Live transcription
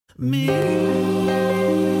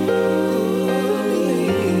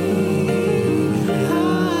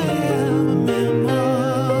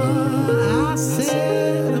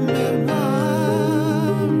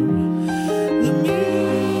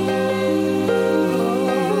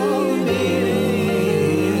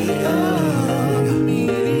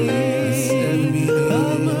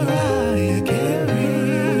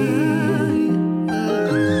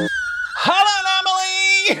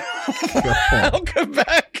Welcome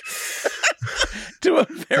back to a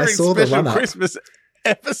very special Christmas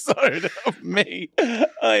episode of Me.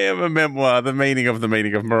 I Am a Memoir, the meaning of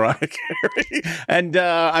Mariah Carey. And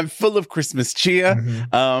I'm full of Christmas cheer,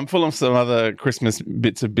 full of some other Christmas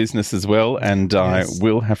bits of business as well. And I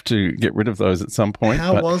will have to get rid of those at some point.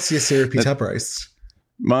 How was your syrupy tub roast?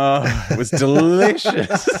 It was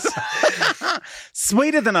delicious.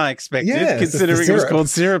 Sweeter than I expected, considering it was called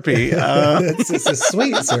syrupy. It's a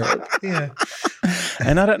sweet syrup, yeah.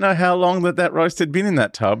 And I don't know how long that roast had been in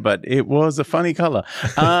that tub, but it was a funny colour.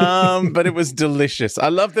 But it was delicious. I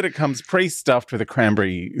love that it comes pre-stuffed with a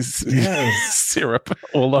cranberry syrup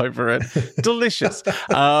all over it. Delicious.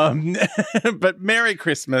 But Merry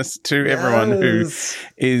Christmas to everyone who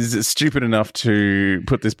is stupid enough to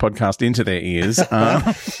put this podcast into their ears.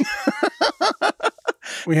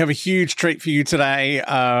 We have a huge treat for you today.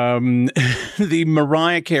 The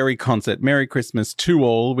Mariah Carey concert, Merry Christmas to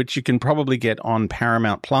All, which you can probably get on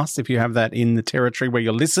Paramount Plus if you have that in the territory where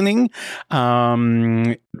you're listening. We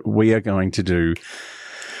are going to do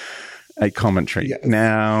a commentary. Yes.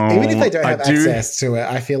 Now, even if they don't have access to it,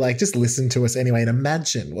 I feel like just listen to us anyway and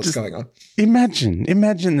imagine what's going on.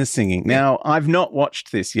 Imagine the singing. Now, I've not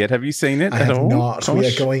watched this yet. Have you seen it at all? I have not. Tosh? We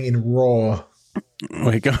are going in raw.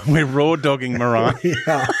 We're raw dogging Mariah.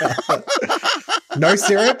 No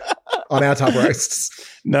syrup on our tub roasts.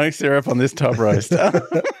 No syrup on this tub roast.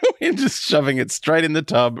 We're just shoving it straight in the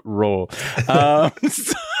tub raw. Oh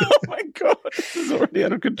my God, this is already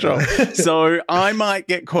out of control. So I might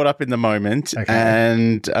get caught up in the moment,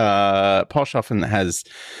 and Posh often has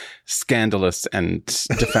scandalous and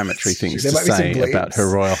defamatory things to say about Her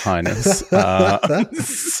Royal Highness.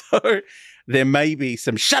 So there may be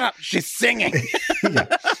some, shut up, she's singing.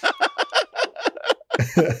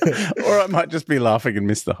 Or I might just be laughing and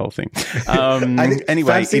miss the whole thing.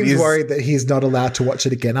 Anyway, Fab seems worried that he's not allowed to watch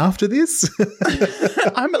it again after this.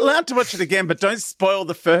 I'm allowed to watch it again, but don't spoil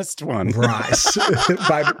the first one. Right.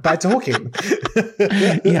 by talking.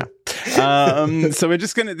 Yeah. So we're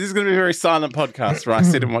just this is gonna be a very silent podcast where I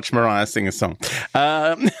sit and watch Mariah sing a song.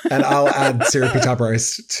 And I'll add syrupy tub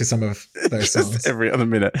roast to some of those songs every other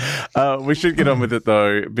minute. We should get on with it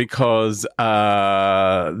though, because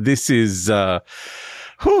this is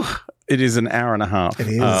it is an hour and a half. It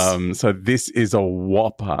is. So this is a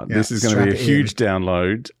whopper. Yeah, this is going to be a huge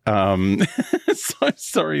download. So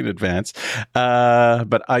sorry in advance.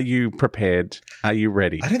 But are you prepared? Are you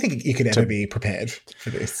ready? I don't think you could ever be prepared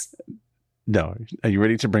for this. No. Are you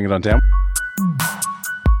ready to bring it on down?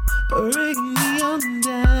 Bring me on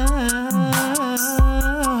down.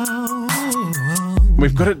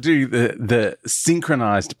 We've got to do the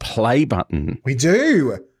synchronized play button. We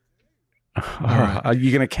do. All right. Are you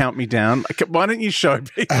going to count me down? Why don't you show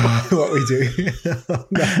people what we do?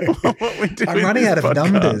 No. What we do? I'm running out of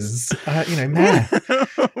numbers. Math.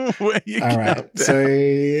 All right.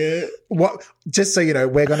 So, just so you know,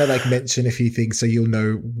 we're going to mention a few things so you'll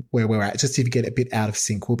know where we're at. Just if you get a bit out of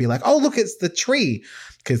sync, we'll be like, "Oh, look, it's the tree,"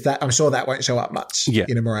 because I'm sure that won't show up much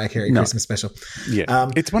in a Mariah Carey Christmas special. Yeah,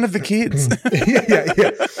 it's one of the kids.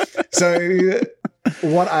 yeah. So,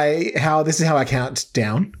 this is how I count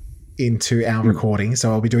down into our recording.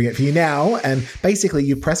 So I'll be doing it for you now. And basically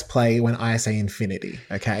you press play when I say infinity.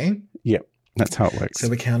 Okay. Yep. That's how it works. So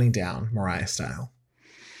we're counting down Mariah style.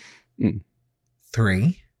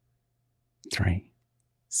 3.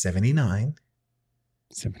 79.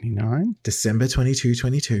 December 22.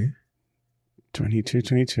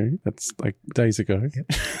 That's like days ago. Yep.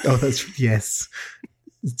 Oh, yes.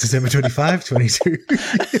 December 25, 22.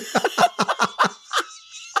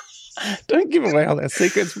 Don't give away all our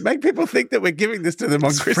secrets. Make people think that we're giving this to them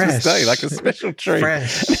on Christmas Day, like a special treat.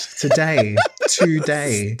 Fresh. Today.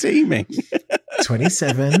 Steaming.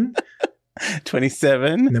 27.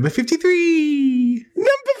 27. Number 53.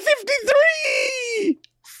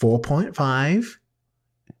 4.5.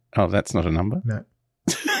 Oh, that's not a number. No.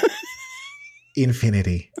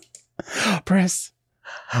 Infinity. Press.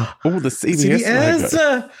 Oh, the CBS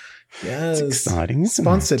logo. Yes. It's exciting, isn't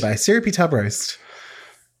Sponsored by Syrupy Tub Roast.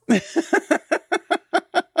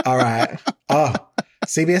 All right. Oh,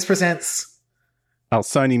 CBS presents Oh,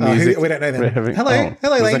 Sony Oh, Music. we don't know them. We're having- Hello,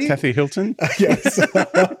 hello, was lady. that Kathy Hilton? Yes.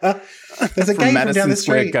 There's a From game from Madison down the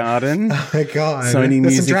Square street. Garden. Oh my god. Sony There's some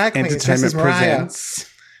Music drag queens dressed as Entertainment Mariah. presents.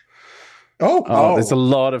 Oh, There's a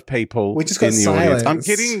lot of people We just got in the audience.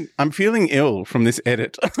 silence. I'm feeling ill from this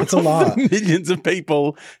edit. It's a lot. Millions of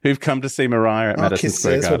people who've come to see Mariah at Madison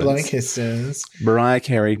Square kisses. We're blowing Gardens. kisses. Mariah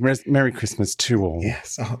Carey, Merry Christmas to all.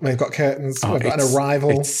 Yes. Oh, we've got curtains. Oh, we've got an it's-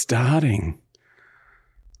 arrival. It's starting.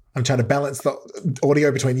 I'm trying to balance the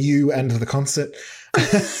audio between you and the concert.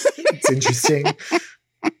 It's interesting.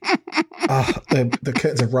 Oh, the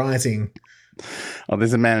curtains are rising. Oh,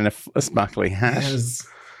 there's a man in a sparkly hat.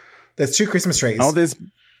 There's 2 Christmas trees. Oh, there's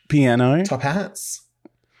piano. Top hats.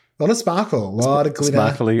 A lot of sparkle. A lot of glitter.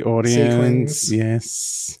 Sparkly audience. sequins.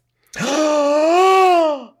 Yes.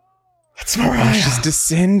 That's Mariah. Oh, she's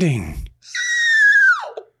descending.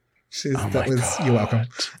 She's, Oh that my was. God. You're welcome.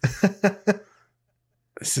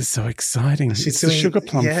 This is so exciting. She's it's doing the Sugar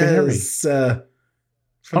Plum Fairy.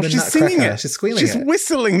 From the she's singing Nutcracker. it. She's squealing She's it.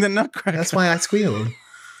 whistling the Nutcracker. That's why I squealed.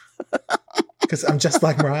 Because I'm just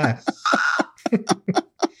like Mariah.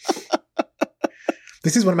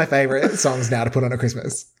 This is one of my favorite songs now to put on at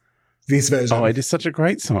Christmas. This version. Oh, it is such a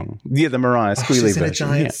great song. Yeah, the Mariah Oh, squealy she's in a version.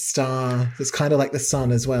 giant Yeah. star. It's kind of like the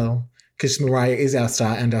sun as well. Because Mariah is our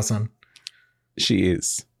star and our sun. She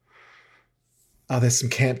is. Oh, there's some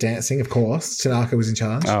camp dancing, of course. Tanaka was in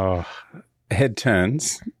charge. Oh, head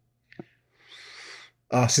turns.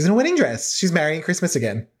 Oh, she's in a wedding dress. She's marrying Christmas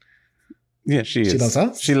again. Yeah, she is. She loves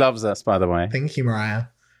us? She loves us, by the way. Thank you, Mariah.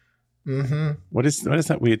 Mm-hmm. What is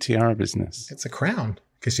that weird tiara business? It's a crown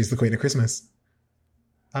because she's the queen of Christmas.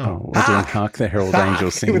 Oh, we're doing Hark the Herald Hark!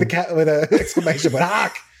 Angels sing. with a exclamation point.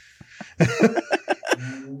 Hark!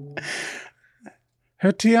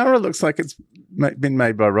 Her tiara looks like it's been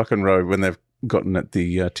made by Rock and Roll when they've gotten at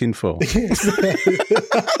the tinfoil. Yes.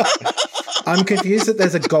 I'm confused that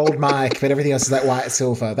there's a gold mic, but everything else is like white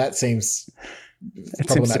silver. That seems It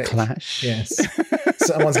seems to problematic. clash. Yes.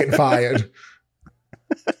 Someone's getting fired.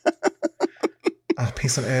 Oh,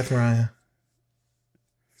 peace on earth, Mariah.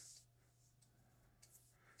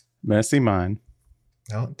 Mercy mine.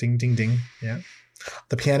 Oh, ding, ding, ding. Yeah.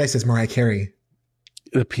 The piano says Mariah Carey.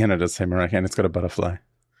 The piano does say Mariah, and it's got a butterfly.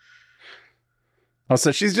 Oh,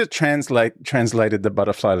 so she's just translated the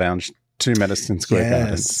Butterfly Lounge to Madison Square Yes.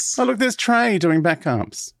 Gardens. Oh, look, there's Trey doing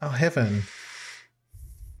backups. Oh, heaven.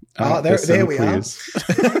 Oh, there there's we Sam are. Quiz.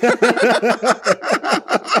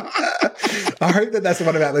 I hope that that's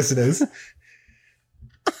one of our listeners.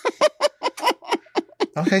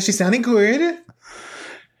 Okay, she's sounding good.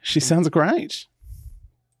 She sounds great.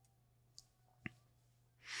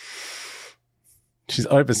 She's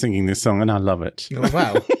over singing this song, and I love it. Oh,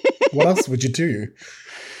 wow. What else would you do?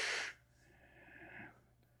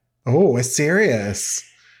 Oh, we're serious.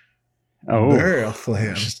 Oh,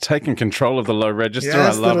 Bethlehem. she's taking control of the low register.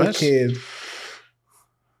 Yes, I love little it. kid.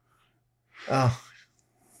 Oh.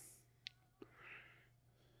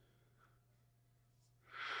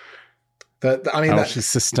 She's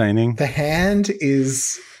sustaining. The hand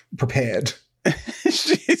is prepared.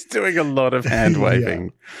 She's doing a lot of hand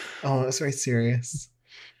waving. Oh, it's very serious.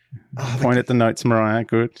 Oh, Point at the notes, Mariah.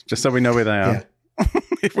 Good. Just so we know where they are. Yeah.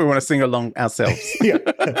 If we want to sing along ourselves. Yeah.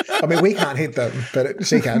 I mean, we can't hit them, but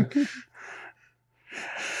she can.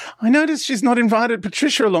 I noticed she's not invited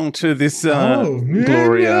Patricia along to this Oh,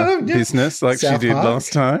 Gloria yeah. business like South she did Park.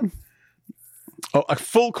 last time. Oh, a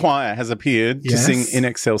full choir has appeared Yes. to sing In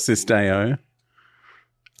Excelsis Deo.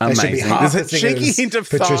 They should be Amazing. half There's a the singers cheeky hint of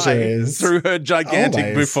Patricia thigh is. through her gigantic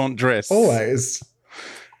Always. bouffant dress. Always.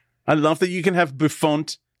 I love that you can have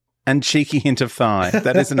bouffant and cheeky hint of thigh.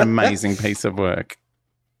 That is an amazing piece of work.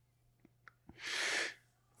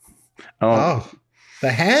 Oh,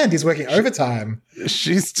 the hand is working overtime.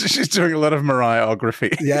 She's doing a lot of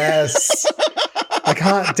Mariahography. Yes. I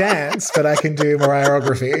can't dance, but I can do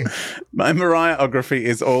Mariahography. My Mariahography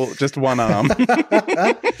is all just one arm.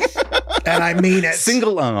 And I mean it.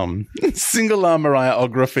 Single arm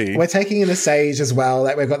Mariahography. We're taking in the stage as well.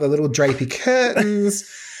 Like we've got the little drapey curtains,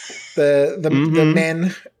 the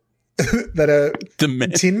men that are The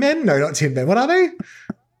men. tin men. No, not tin men. What are they?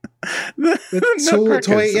 The Toy.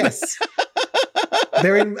 Nutcrackers. Yes,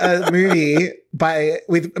 they're in a movie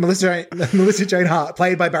with Melissa Joan Hart,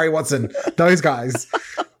 played by Barry Watson. Those guys.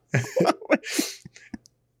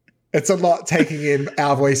 It's a lot taking in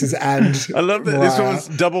our voices and I love that this Mariah. one's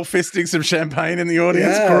double fisting some champagne in the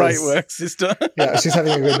audience. Yes. Great work, sister. Yeah, she's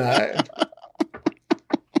having a good night.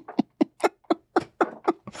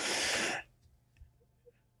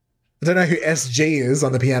 I don't know who SG is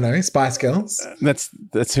on the piano. Spice Girls.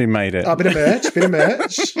 That's who made it. Oh, bit of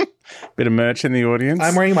merch. Bit of merch in the audience.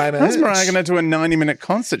 I'm wearing my merch. How's Mariah going to do a 90-minute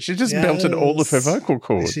concert? She just belted all of her vocal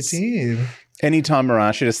cords. She did. Anytime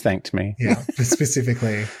Mariah, she just thanked me. Yeah,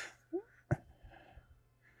 specifically.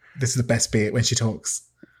 This is the best bit when she talks.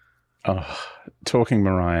 Oh, talking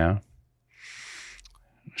Mariah.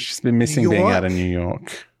 She's been missing being out of New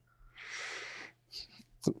York.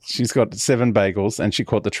 She's got 7 bagels and she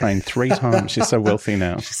caught the train 3 times. She's so wealthy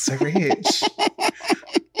now. She's so rich.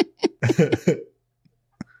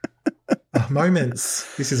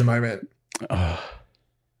 Moments. This is a moment. Oh.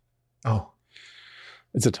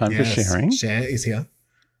 It's a time for sharing. Share is here.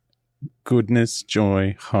 Goodness,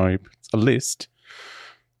 joy, hope. It's a list.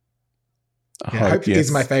 Hope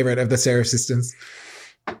is my favorite of the Seraph sisters.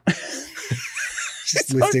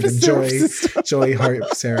 She's listed in joy,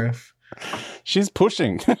 hope, Seraph. She's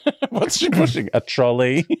pushing. What's she pushing? A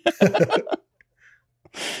trolley.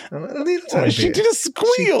 She did a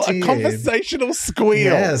squeal, a conversational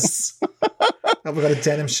squeal. Yes. We've got a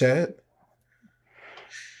denim shirt.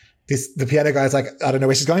 The piano guy's like, I don't know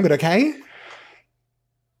where she's going, but okay.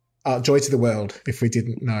 Joy to the World, if we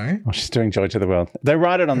didn't know. Oh, she's doing Joy to the World. They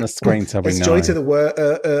write it on the screen so we know. It's Joy to the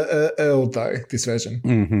World, though, this version.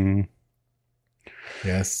 Mm-hmm.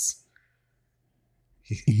 Yes.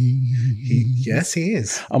 Yes, he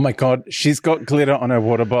is. Oh, my God. She's got glitter on her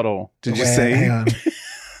water bottle. Did you see? Hang on.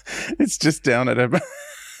 It's just down at her.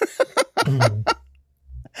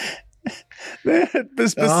 There,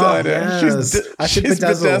 just beside her. She's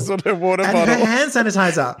bedazzled her water bottle. And her hand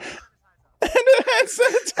sanitizer. And her hand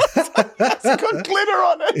sanitizer. It's got glitter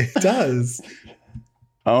on it. It does.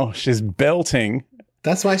 Oh, she's belting.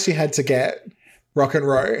 That's why she had to get Rock and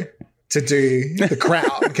Roll to do the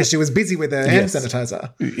crowd, because she was busy with her hand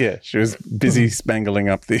sanitizer. Yeah, she was busy spangling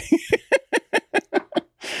up the...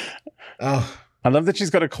 I love that she's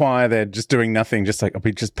got a choir there just doing nothing, just like,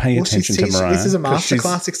 just pay attention to Mariah. This is a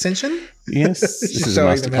masterclass extension? Yes, this is a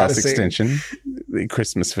masterclass extension, the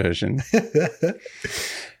Christmas version.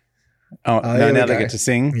 Now they get to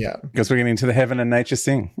sing. Yeah. Because we're getting to the Heaven and Nature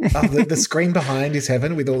Sing. The screen behind is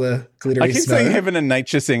heaven with all the glittery I keep snow. saying Heaven and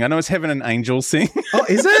Nature Sing. I know it's Heaven and Angels Sing. Oh,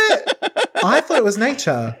 is it? I thought it was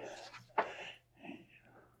nature.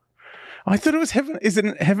 I thought it was heaven. Is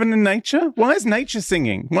it heaven and nature? Why is nature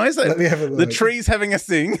singing? Why is that? Let me have a look. The trees having a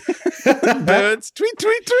sing. Birds, tweet,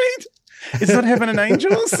 tweet, tweet. Is that heaven and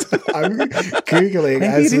angels? I'm Googling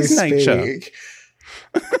as we speak.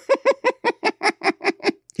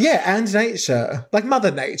 Yeah, and nature. Like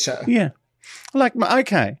Mother Nature. Yeah.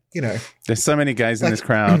 Okay. You know. There's so many gays in this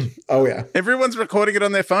crowd. Oh, yeah. Everyone's recording it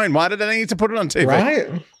on their phone. Why do they need to put it on TV? Right?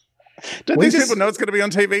 Don't these people know it's going to be on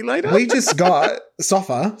TV later? We just got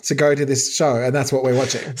Sofa to go to this show, and that's what we're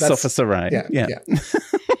watching. Sofa Saray. Yeah.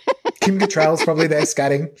 Kim Cattrall's probably there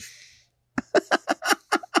scatting.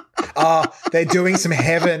 They're doing some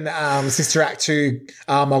Heaven Sister Act 2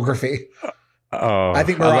 armography. Oh, I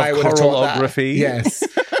think Mariah would have taught that. Yes.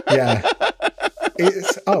 Yeah. Hang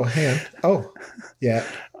on. Oh, yeah.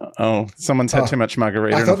 Oh, someone's had too much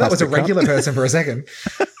margarita. I thought that was a regular person for a second.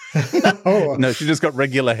 No, she just got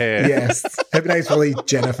regular hair. Yes. Her name's probably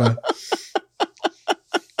Jennifer.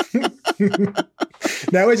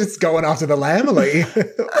 Now we're just going after the Lamely.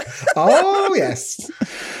 Oh, yes.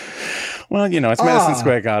 Well, it's Madison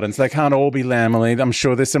Square Gardens. They can't all be Lamely. I'm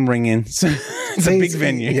sure there's some ring-ins. It's a big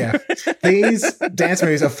venue. Yeah. These dance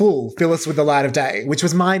moves are full. Fill us with the light of day, which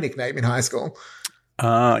was my nickname in high school.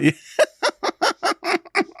 Yeah.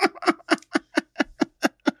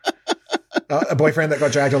 A boyfriend that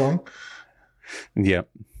got dragged along. Yep.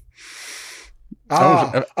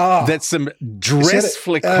 That's some dress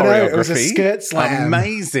flick choreography. It was a skirt slam.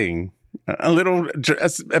 Amazing.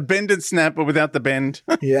 A bend and snap, but without the bend.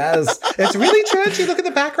 Yes. It's really churchy. Look at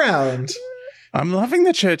the background. I'm loving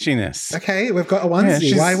the churchiness. Okay, we've got a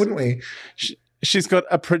onesie. Why wouldn't we? She's got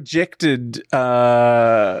a projected stained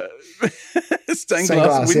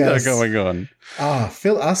glass window going on.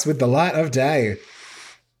 Fill us with the light of day.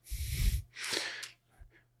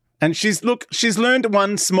 And she's learned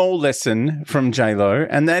one small lesson from J-Lo,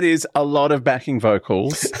 and that is a lot of backing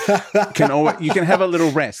vocals. You can have a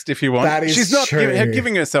little rest if you want. That is She's not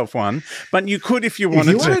giving herself one, but you could if you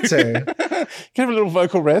wanted to. You can have a little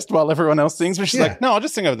vocal rest while everyone else sings, but she's like, no, I'll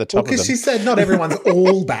just sing over the top of them. Because she said not everyone's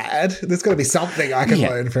all bad. There's got to be something I can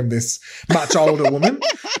learn from this much older woman.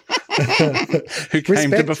 Who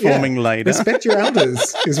came to performing later. Respect your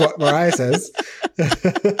elders, is what Mariah says.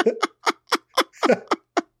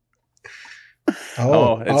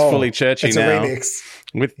 It's fully churchy it's now. It's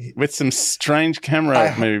a remix. With some strange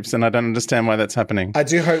camera moves, and I don't understand why that's happening. I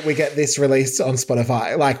do hope we get this released on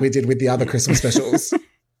Spotify like we did with the other Christmas specials.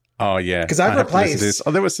 Oh, yeah. Because I've replaced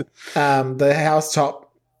there was the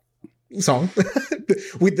housetop song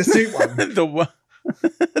with the suit one. The one.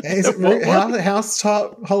 Is it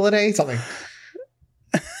Housetop Holiday? Something.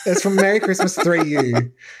 It's from Merry Christmas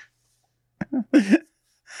 3U.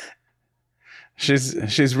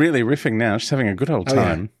 She's really riffing now. She's having a good old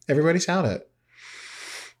time. Yeah. Everybody shout it.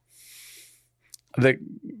 The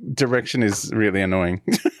direction is really annoying.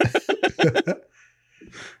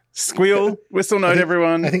 Squeal, whistle note,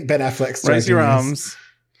 everyone. I think Ben Affleck's raise your this. arms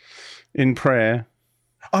in prayer.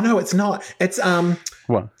 Oh no, it's not. It's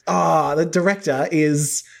what? Oh, the director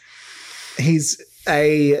is. He's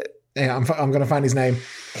a. Yeah, I'm going to find his name.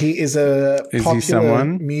 He is a popular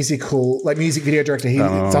musical, like music video director. He's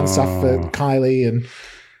done stuff for Kylie,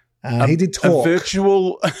 and he did Talk.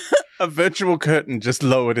 A virtual curtain just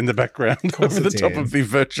lowered in the background over the top of the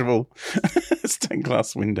virtual stained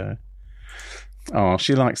glass window. Oh,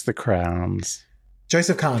 she likes the crowns.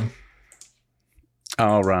 Joseph Kahn.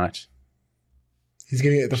 Oh, right. He's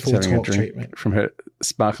giving it the full Talk treatment from her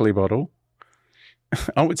sparkly bottle.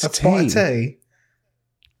 Oh, it's a pot of tea.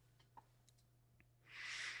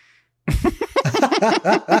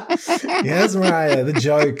 Yes, Mariah, the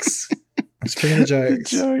jokes. Just bringing the jokes.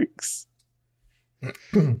 The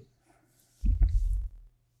jokes.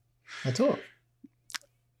 I talk.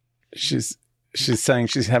 She's saying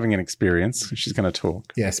she's having an experience. She's going to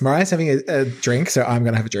talk. Yes, Mariah's having a drink, so I'm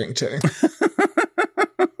going to have a drink too.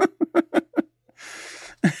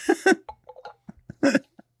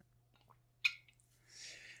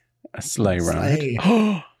 A sleigh ride.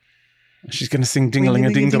 Oh, she's going to sing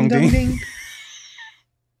Ding-a-ling-a-ding-dong-ding.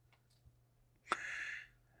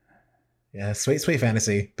 Yeah, sweet, sweet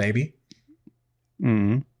fantasy, baby.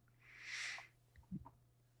 Mm.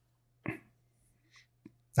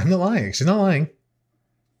 I'm not lying. She's not lying.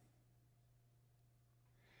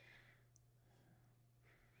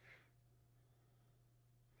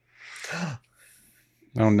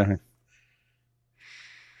 Oh, no.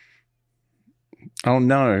 Oh,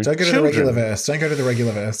 no. Don't go to the regular verse. Don't go to the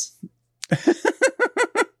regular verse.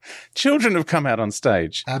 Children have come out on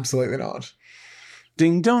stage. Absolutely not.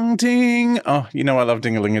 Ding dong ding. Oh, you know I love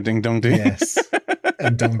ding-a-ling-a-ding-dong-ding. Yes.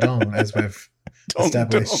 And dong-dong, as we've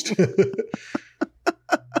established.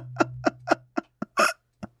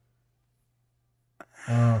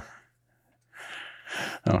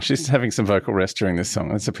 Oh, she's having some vocal rest during this song.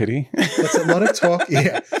 That's a pity. There's a lot of talk.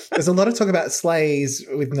 Yeah. There's a lot of talk about sleighs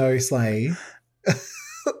with no sleigh.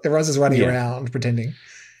 Everyone's just running around pretending.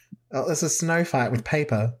 Oh, there's a snow fight with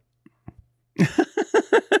paper.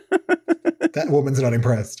 That woman's not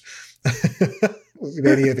impressed with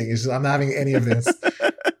anything. She's just, I'm not having any of this.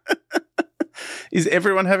 Is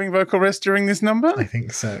everyone having vocal rest during this number? I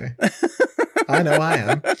think so. I know I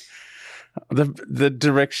am. The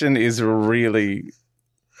direction is really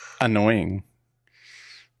annoying.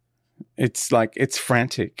 It's like, it's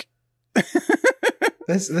frantic.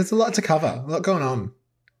 There's a lot to cover, a lot going on.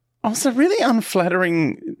 Also, really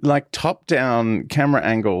unflattering, like top-down camera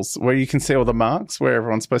angles where you can see all the marks where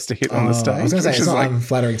everyone's supposed to hit on the stage. I was going to say, it's not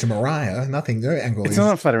unflattering to Mariah. Nothing, no angle. It's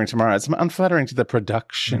not unflattering to Mariah. It's unflattering to the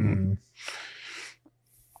production.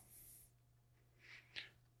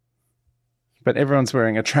 But everyone's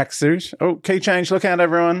wearing a tracksuit. Oh, key change. Look out,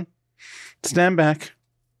 everyone. Stand back.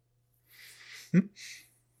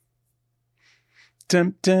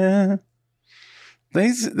 Dum, dum.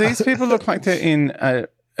 These people look like they're in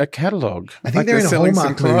a catalogue. I think they're in a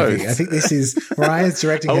Hallmark movie. I think this is Mariah's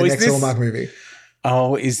directing her next Hallmark movie.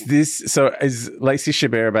 Oh, is Lacey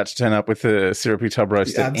Chabert about to turn up with a syrupy tub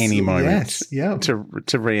roast at any moment? Yes,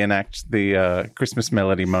 to reenact the Christmas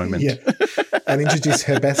melody moment. Yeah. And introduce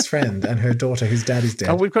her best friend and her daughter whose dad is dead.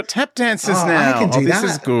 Oh, we've got tap dancers now. I can do this that.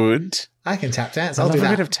 is good. I can tap dance. I'll do do that. a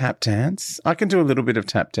bit of tap dance. I can do a little bit of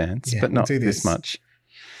tap dance, but not this much.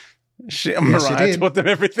 Mariah taught them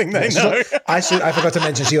everything they know. I forgot to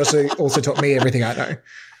mention she also taught me everything I know.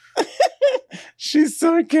 She's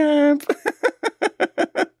so camp.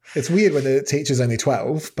 It's weird when the teacher's only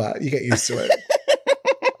 12, but you get used to it.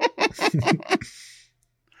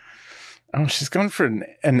 Oh, she's gone for an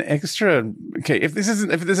extra key. If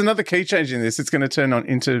there's another key change in this, it's going to turn on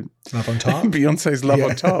into Love on Top. Beyonce's Love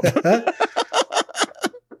on Top.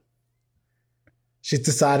 She's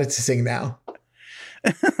decided to sing now.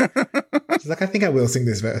 She's like, I think I will sing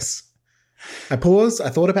this verse. I paused, I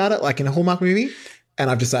thought about it like in a Hallmark movie, and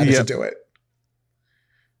I've decided to do it.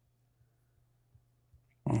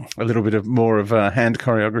 A little bit more of hand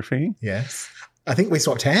choreography. Yes. I think we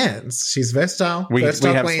swapped hands. She's versatile. We have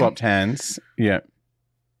queen. swapped hands. Yeah.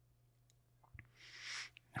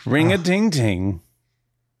 Ring a ding ding.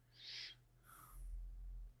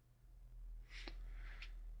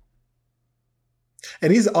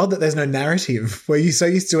 It is odd that there's no narrative. We're so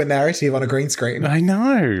used to a narrative on a green screen. I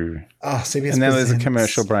know. Oh, CBS And now there's a presents.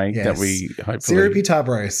 commercial break that Yes. we hopefully Syrupy Tub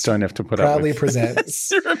Roast don't have to put proudly up with. presents.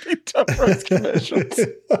 Syrupy Tub Roast commercials.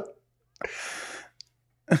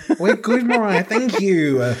 We're good, Mariah. Thank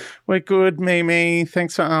you. We're good, Mimi.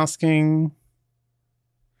 Thanks for asking.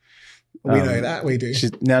 We know that. We do.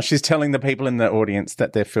 She's telling the people in the audience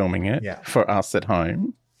that they're filming it Yeah. for us at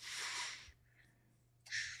home.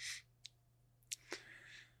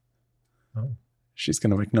 Oh. She's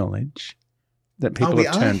going to acknowledge that people we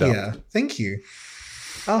have are turned here. up. Thank you.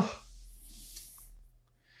 Oh.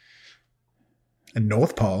 And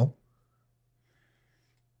North Pole.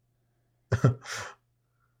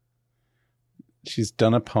 She's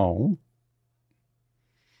done a poll.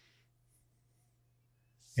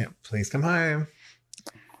 Yeah, please come home.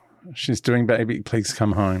 She's doing Baby Please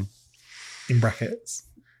Come Home. In brackets.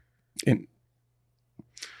 In,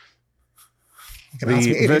 You can ask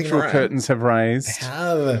me the anything, virtual Mariah. curtains have raised,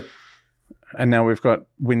 Have. and now we've got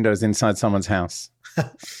windows inside someone's house.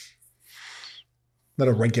 Not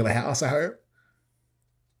a regular house, I hope.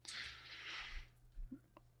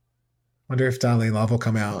 Wonder if Darlene Love will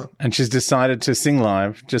come out. And she's decided to sing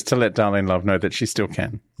live just to let Darlene Love know that she still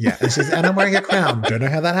can. Yeah, and I'm wearing a crown. Don't know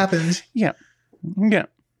how that happened. Yeah. Yeah.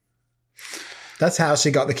 That's how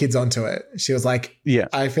she got the kids onto it. She was like, Yeah.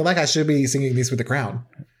 I feel like I should be singing this with the crown.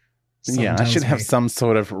 Yeah, I Someone should tells have me. some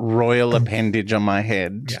sort of royal appendage on my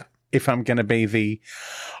head Yeah. if I'm going to be the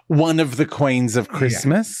one of the queens of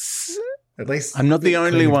Christmas. At least I'm not the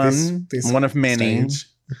only queen of one. I'm one of many. stage.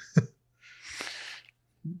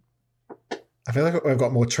 I feel like we've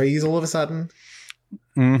got more trees all of a sudden.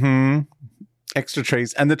 Mm-hmm. Extra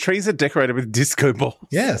trees. And the trees are decorated with disco balls.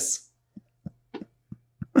 Yes.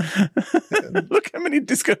 Look how many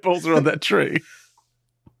disco balls are on that tree.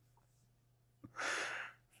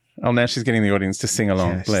 Oh, now she's getting the audience to sing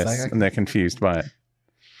along, Yeah, she's bless, like, okay. and they're confused by it.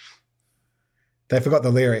 They forgot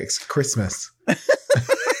the lyrics. Christmas.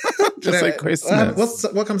 Just say Christmas.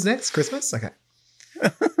 What comes next? Christmas? Okay.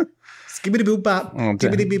 Skibbity boop bop. Oh,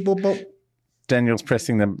 Skibbity beep boop bop. Daniel's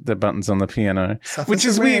pressing the buttons on the piano, Suffers which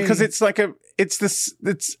is the weird rain. because it's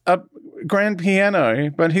a grand piano,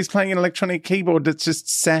 but he's playing an electronic keyboard that's just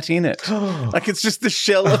sat in it. Like it's just the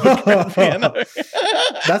shell of a grand piano.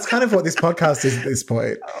 That's kind of what this podcast is at this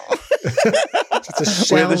point. Just a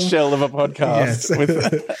shell. We're the shell of a podcast Yes. with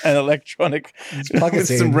an electronic, plug it with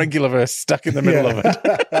some in. regular verse stuck in the middle of it.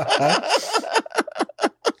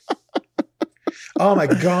 Oh my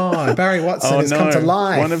God. Barry Watson has come to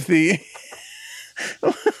life. One of the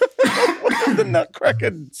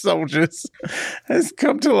Nutcracker soldiers has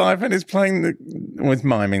come to life and is playing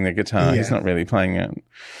miming the guitar. He's Yeah. not really playing it.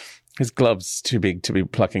 His glove's too big to be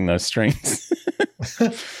plucking those strings.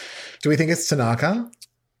 Do we think it's Tanaka?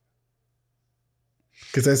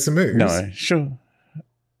 Because there's some moves. No, sure.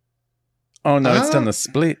 Oh no, it's done the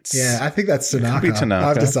splits. Yeah, I think that's could Tanaka. be Tanaka.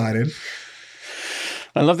 I've decided.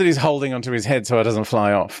 I love that he's holding onto his head so it doesn't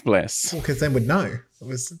fly off. Bless. Because then we'd know it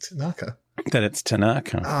was Tanaka. That it's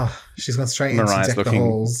Tanaka. Oh, she's gone straight Mariah's into Deck the looking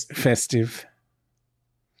Halls. festive.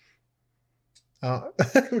 Oh,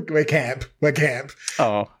 we're camp. We're camp.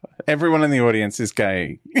 Oh, everyone in the audience is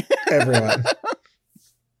gay. Everyone.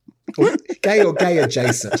 Gay or gay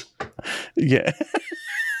adjacent. Yeah.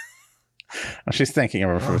 Oh, she's thanking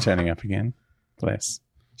everyone for turning up again. Bless.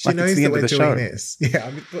 She Like it's knows the that end of we're the doing show. this. Yeah,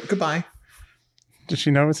 I mean, goodbye. Does she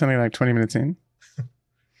know it's only like 20 minutes in?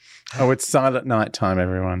 Oh, it's silent night time,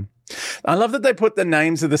 everyone. I love that they put the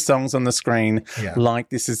names of the songs on the screen Yeah. like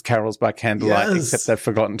this is Carols by Candlelight, Yes. except they've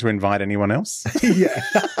forgotten to invite anyone else. Yeah.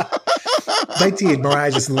 They did.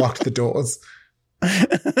 Mariah just locked the doors.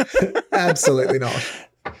 Absolutely not.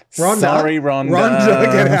 Rhonda. Sorry, Rhonda.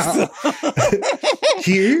 Rhonda, get out.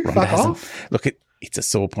 Hugh, Rhonda fuck hasn't- off. Look, it's a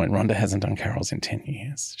sore point. Rhonda hasn't done carols in 10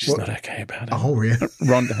 years. She's What? not okay about it. Oh, really?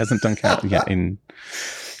 Rhonda hasn't done carols yet.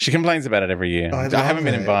 She complains about it every year. I I, love haven't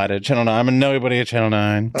been it. invited. Channel 9. I'm a nobody at Channel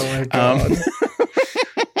 9. Oh, my God.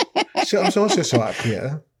 I'm sure she'll show up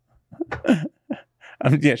here.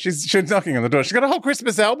 Yeah, she's knocking on the door. She's got a whole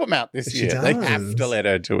Christmas album out this She year. They does. have to let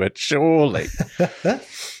her do it, surely.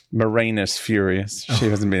 Marina's furious. She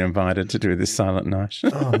hasn't been invited to do this silent night.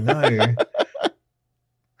 Oh, no.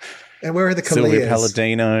 And where are the Sylvia Kalias?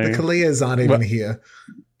 Palladino. The Kalias aren't even here.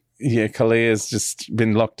 Yeah, Kalia's just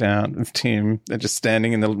been locked out with Tim. They're just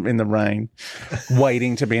standing in the rain,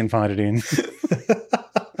 waiting to be invited in.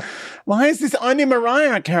 Why is this only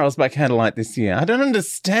Mariah carols by candlelight this year? I don't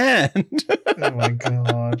understand. Oh, my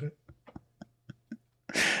God.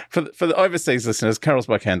 For the overseas listeners, carols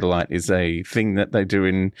by candlelight is a thing that they do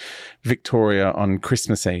in Victoria on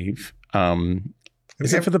Christmas Eve.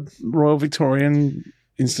 Is it for the Royal Victorian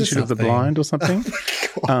Institute of the something. Blind or something?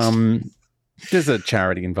 Oh my God. There's a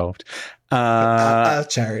charity involved. A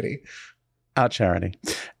charity. Our charity.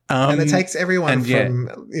 And it takes everyone and yeah. from,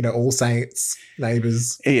 All Saints,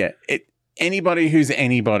 Neighbours. Yeah. Anybody who's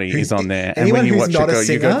anybody is on there. And anyone when you who's watch not it a go, you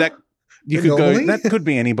singer, go, that normally? that could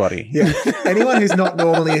be anybody. Yeah. Anyone who's not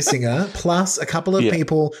normally a singer, plus a couple of Yeah.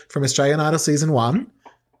 people from Australian Idol Season 1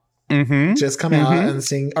 Mm-hmm. just come out and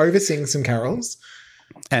sing some carols.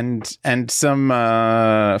 And some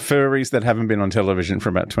furries that haven't been on television for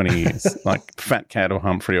about 20 years, like Fat Cat or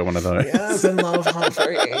Humphrey or one of those. Yes, I love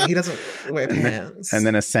Humphrey. He doesn't wear pants. And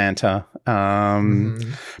then a Santa.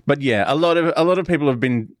 But yeah, a lot of people have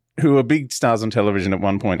been who are big stars on television at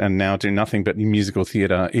one point and now do nothing but musical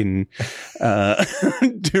theatre in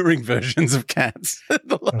touring versions of Cats.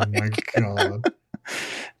 Oh my God.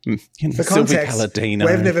 For Sylvie context, Palladino.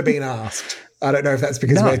 we've never been asked. I don't know if that's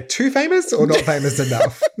because we're too famous or not famous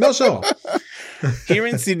enough. Not sure. Here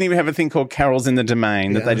in Sydney, we have a thing called Carols in the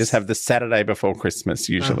Domain that they Yes. just have the Saturday before Christmas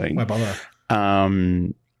usually. Why bother?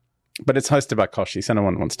 But it's hosted by Koshi, so no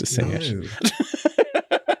one wants to see it.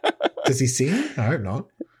 Does he sing? I hope not.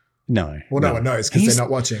 No. Well, no one knows because He's- they're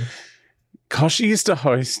not watching. Koshi used to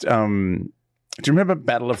host. Do you remember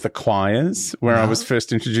Battle of the Choirs, where I was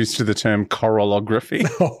first introduced to the term chorography?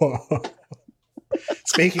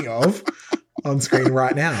 Speaking of, on screen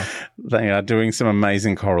right now, They are doing some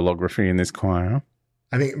amazing chorography in this choir.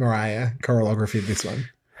 I think Mariah choreographed this one.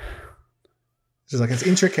 She's like, it's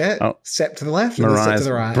intricate. Oh. Step to the left and then step to Mariah's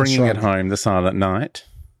the right. bringing it shrug. home, The Silent Night.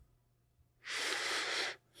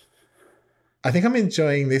 I think I'm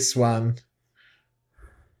enjoying this one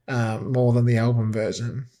more than the album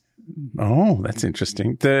version. Oh, that's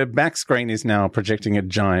interesting. The back screen is now projecting a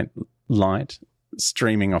giant light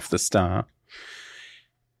streaming off the star.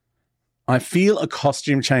 I feel a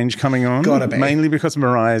costume change coming on. Gotta be. Mainly because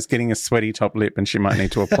Mariah's getting a sweaty top lip and she might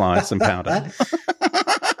need to apply some powder.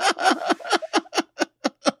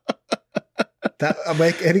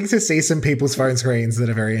 We're getting to see some people's phone screens that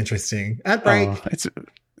are very interesting. Ad break. Oh,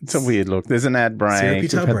 it's a weird look. There's an ad break. Syrupy We've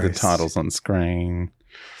tub had the roast. titles on screen.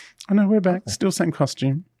 Oh no, we're back. Still same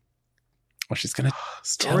costume. Oh, she's going to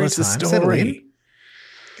tell us a time. Settle in. story.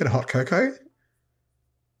 Get a hot cocoa.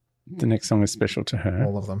 The next song is special to her.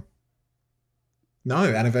 All of them. No,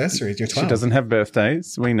 anniversaries. You're 12. She doesn't have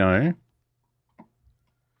birthdays. We know.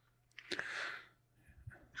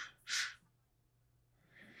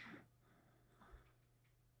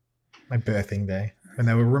 My birthing day when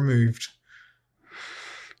they were removed.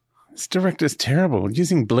 This director's terrible,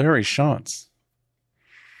 using blurry shots.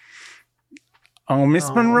 Oh, Miss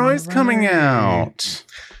Oh, Monroe's coming Monroe. out.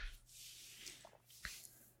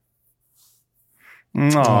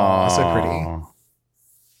 Aw, so pretty.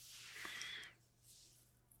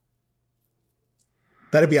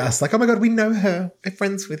 That'd be us. Like, oh my God, we know her. We're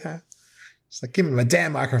friends with her. Just like, give him a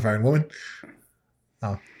damn microphone, woman.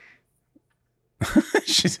 Oh,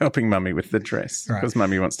 She's helping Mummy with the dress Right. because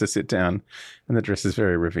Mummy wants to sit down and the dress is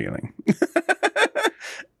very revealing.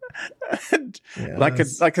 And like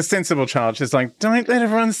a sensible child, she's like, don't let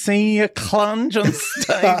everyone see you clunge on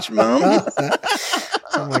stage, Mum.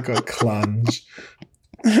 Oh my God, clunge.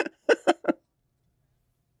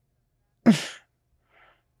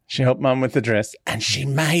 She helped Mum with the dress and she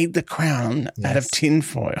made the crown out of Yes.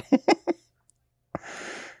 tinfoil.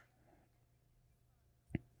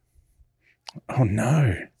 Oh,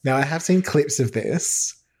 no. Now, I have seen clips of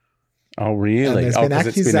this. Oh, really? there's Oh, been 'cause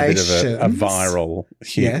it's been a bit of a accusations. viral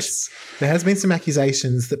hit. Yes. There has been some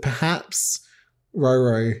accusations that perhaps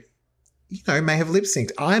Roro, may have lip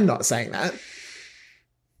synced. I'm not saying that.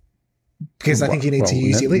 Because I think you need to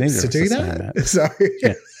use your lips to do neither of us that. are saying So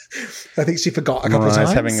Yeah. I think she forgot a couple of Mariah's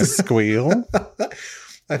times. having a squeal.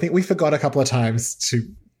 I think we forgot a couple of times to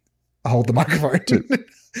hold the microphone.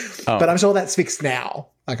 Oh. But I'm sure that's fixed now.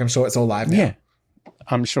 Like, I'm sure it's all live now. Yeah.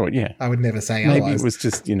 I'm sure, yeah. I would never say Maybe otherwise. it was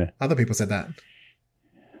just, Other people said that.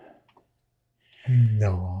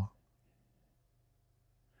 No.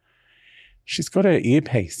 she's got her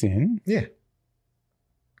earpiece in. Yeah.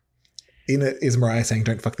 In it is Mariah saying,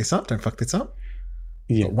 don't fuck this up, don't fuck this up.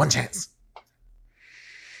 Yeah. Got one chance.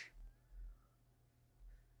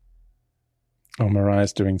 Oh,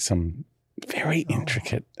 Mariah's doing some very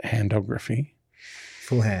intricate handography.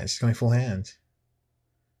 Full hand. She's going full hand.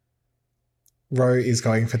 Ro is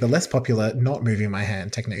going for the less popular not moving my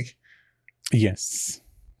hand technique. Yes.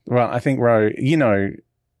 Well, I think, Ro,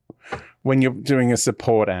 when you're doing a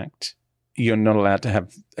support act, you're not allowed to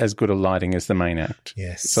have as good a lighting as the main act.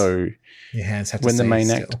 Yes. So your hands have to when the stay main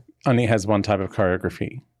still. act only has one type of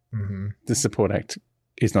choreography, Mm-hmm. the support act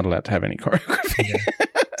is not allowed to have any choreography.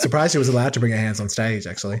 Yeah. Surprised she was allowed to bring her hands on stage,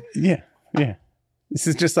 actually. Yeah, yeah. This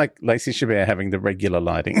is just like Lacey Chabert having the regular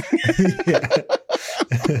lighting. Yeah.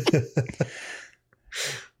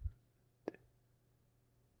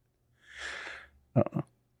 Uh-oh.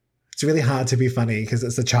 It's really hard to be funny because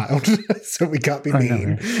it's a child, so we can't be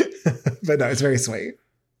mean. But no, it's very sweet.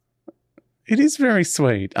 It is very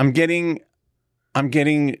sweet. I'm getting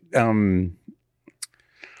Liza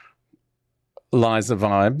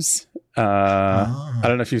vibes. I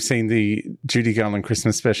don't know if you've seen the Judy Garland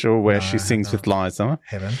Christmas special where she sings with Liza.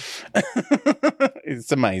 Heaven.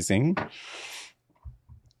 It's amazing.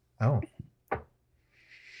 Oh.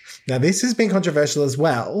 Now, this has been controversial as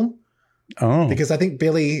well. Oh. Because I think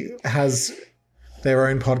Billy has their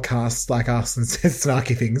own podcasts like us and says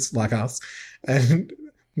snarky things like us. And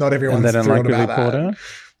not everyone's they don't thrilled like Billy about Porter? that.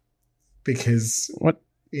 Because, What?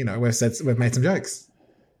 you know, we've made some jokes.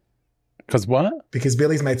 Because what? Because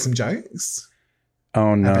Billy's made some jokes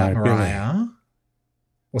Oh, no. about Billy. Mariah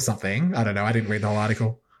or something. I don't know. I didn't read the whole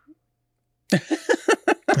article.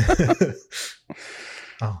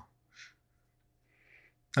 Oh.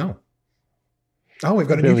 Oh. Oh, we've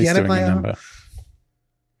got a Billy's new piano doing a player. number.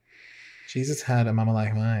 Jesus had a mama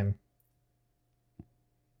like mine.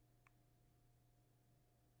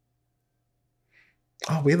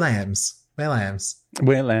 Oh, we're lambs. We're lambs.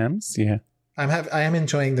 We're lambs, yeah. I am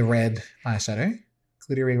enjoying the red eyeshadow,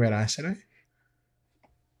 glittery red eyeshadow.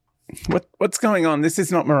 What's going on? This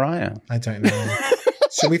is not Mariah. I don't know.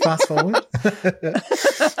 Should we fast forward?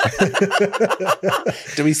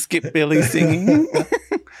 Do we skip Billy singing? I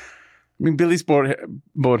mean, Billy's bought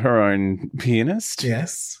her own pianist,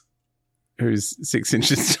 Yes. who's 6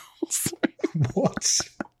 inches tall. What?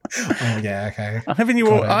 Oh yeah. Okay. Haven't you?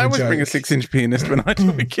 Got it, I the always bring a joke. 6-inch pianist when I do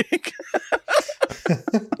a gig.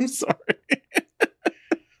 I'm sorry.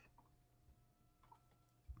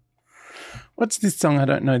 What's this song? I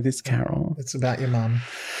don't know this carol. It's about your mum.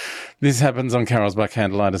 This happens on Carols by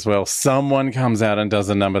Candlelight as well. Someone comes out and does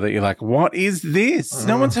a number that you're like, what is this?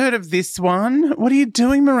 No one's heard of this one. What are you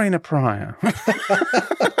doing, Marina Pryor?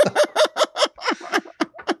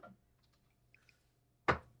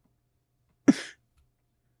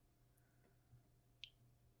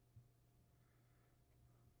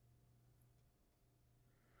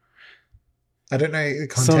 I don't know the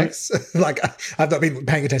context. Like, I've not been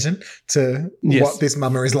paying attention to Yes. what this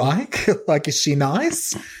mama is like. Like, is she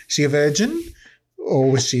nice? Is she a virgin? Or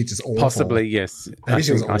was she just awful? Possibly, yes. Maybe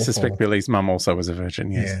she was I suspect awful. Billy's mum also was a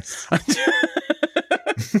virgin, yes. Yes.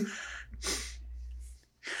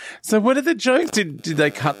 So what are the jokes? Did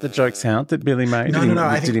they cut the jokes out that Billy made? No,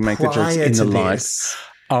 I think did he make the jokes prior in to the live? this-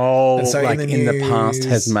 Oh, And so like in the past news-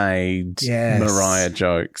 has made Yes. Mariah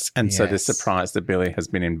jokes. And so they're Yes. surprised that Billy has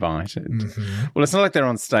been invited. Mhm. Well, it's not like they're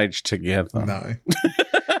on stage together. No.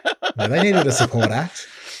 No, they needed a support act.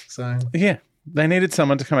 So, Yeah. They needed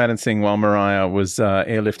someone to come out and sing while Mariah was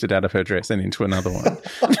airlifted out of her dress and into another one.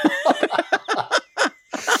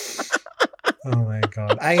 oh my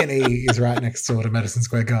God. A&E is right next door to Madison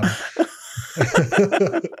Square Garden.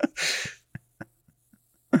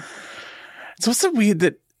 It's also weird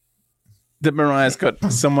that Mariah's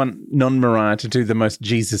got someone non-Mariah to do the most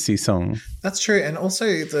Jesus-y song. That's true. And also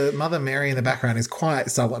the Mother Mary in the background is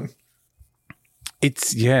quite sullen.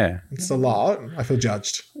 It's It's a lot. I feel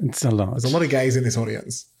judged. it's a lot. There's a lot of gays in this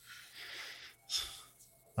audience.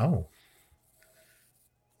 Oh.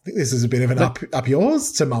 I think this is a bit of an up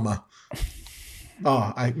yours to Mama.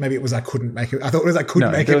 Oh, maybe it was I couldn't make it. I thought it was I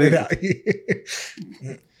couldn't No, make Billy- it without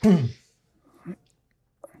you.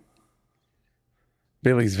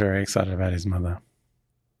 Billy's very excited about his mother.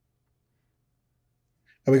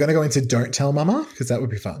 Are we going to go into Don't Tell Mama? Because that would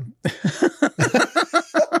be fun.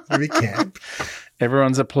 We camp.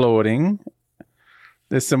 Everyone's applauding.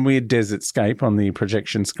 There's some weird desert scape on the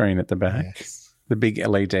projection screen at the back. Yes. The big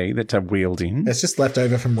LED that are wheeled in. It's just left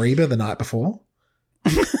over from Reba the night before.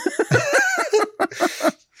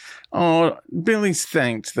 Oh, Billy's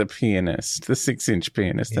thanked the pianist, the 6-inch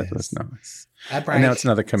pianist. That was Yes. nice. Ad break. And now it's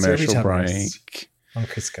another Sylvie commercial Tavares break. on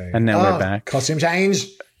Crisco. And now we're back. Costume change.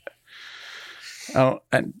 Oh,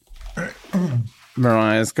 and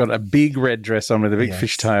Mariah's got a big red dress on with a big Yes.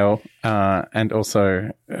 fishtail and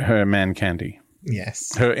also her man Candy,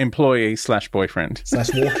 Yes. her employee / boyfriend. /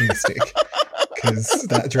 walking stick. Because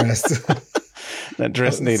that dress. That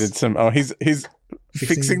dress needed some. Oh, he's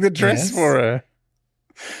fixing the dress yes. for her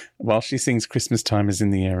while she sings "Christmas Time Is in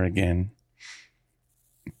the Air" again.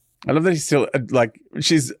 I love that he's still like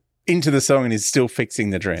she's into the song and he's still fixing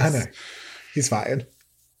the dress. I know. He's fired.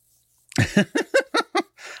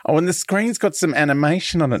 Oh, and the screen's got some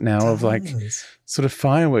animation on it now of like Does. sort of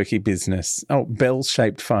fireworky business. Oh,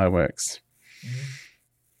 bell-shaped fireworks.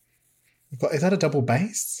 Is that a double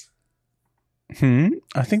bass?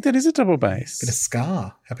 I think that is a double Bit of bass.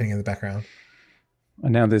 ska happening in the background.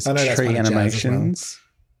 And now there's I know that's tree kind of jazz as well. animations.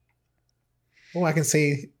 Oh, I can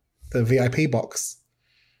see the VIP box.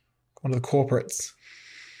 One of the corporates.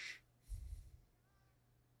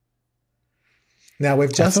 Now,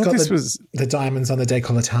 we've just I thought got this was the diamonds on the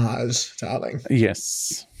décolletage, darling.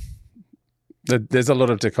 yes. There's a lot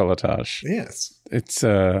of décolletage. Yes. It's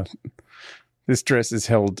this dress is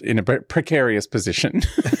held in a precarious position.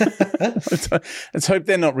 Let's hope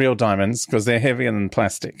they're not real diamonds because they're heavier than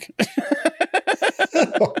plastic.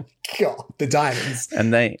 Oh, God. The diamonds.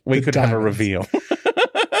 And we The could have a diamonds. reveal.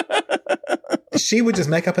 She would just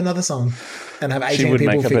make up another song and have 18 She would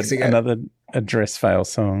people make up fixing it. another a dress fail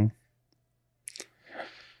song.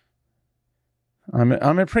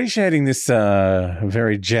 I'm appreciating this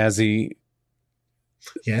very jazzy.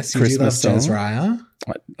 Yes, you do love Christmas Jazz song. Raya.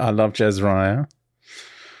 I love Jazz Raya.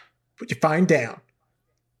 Put your phone down.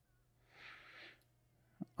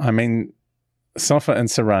 I mean, Safa and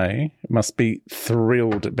Saray must be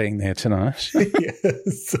thrilled at being there tonight.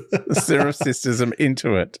 Yes. The Seraph sisters are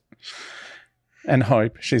into it. And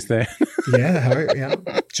Hope, she's there. Yeah.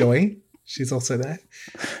 Joy, she's also there.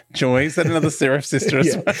 Joy, is that another Seraph sister as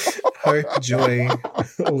Yeah. well? Hope, Joy,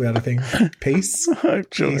 all the other things. Peace. Hope,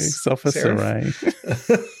 Joy, Peace, Safa, Seraph.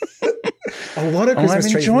 Saray. A lot of Oh, Christmas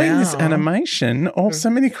I'm trees enjoying now. this animation. Oh, so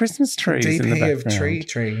many Christmas trees in the DP background. of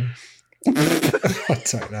tree. I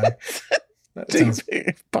don't know. That sounds, DP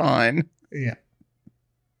of pine. yeah.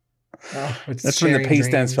 Oh, it's That's when the sharing P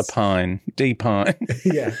stands for dreams. pine. D pine.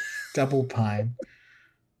 Yeah, double pine.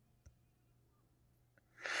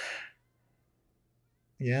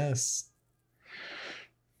 Yes.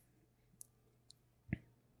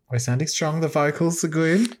 We're sounding strong. The vocals are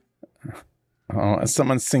good. Oh,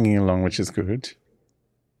 someone's singing along, which is good.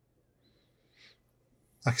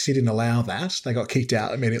 Like, she didn't allow that. They got kicked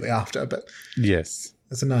out immediately after, but Yes.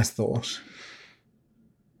 it's a nice thought.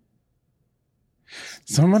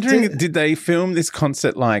 So I'm wondering, did they film this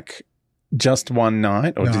concert like just one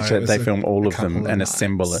night, or No, did it was they a- film all a of them couple of and nights.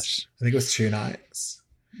 assemble it? I think it was 2 nights.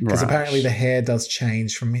 Because Right. apparently the hair does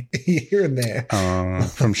change from here and there.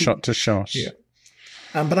 From shot to shot. Yeah.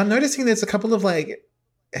 But I'm noticing there's a couple of like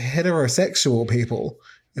heterosexual people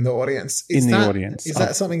in the audience. In the audience. Is Oh,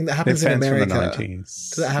 that something that They're happens in fans America? from the 90s.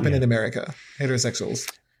 Does that happen Yeah. in America? Heterosexuals.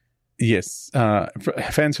 Yes.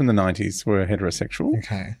 Fans from the 90s were heterosexual,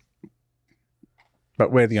 Okay.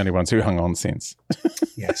 but we're the only ones who hung on since.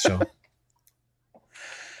 Yeah, sure.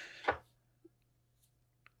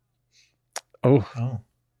 Oh, Oh.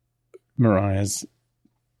 Mariah's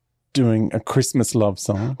doing a Christmas love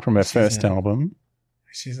song from her She's first in. album.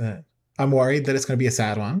 She's a. I'm worried that it's going to be a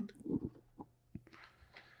sad one.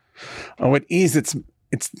 Oh, it is. It's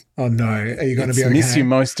Oh no. Are you going to it's be okay? miss you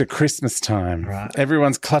most at Christmas time. Right.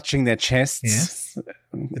 Everyone's clutching their chests. Yes.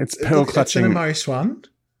 It's pearl Look, it's clutching. an emotion one.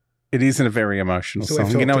 It is a very emotional So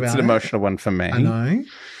we've song. You know, talked it's an about it. emotional one for me. I know.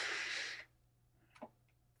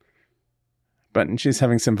 But she's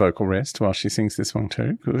having some vocal rest while she sings this one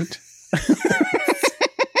too. Good.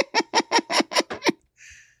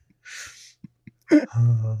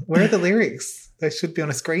 Where are the lyrics? They should be on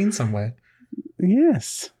a screen somewhere.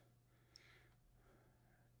 Yes.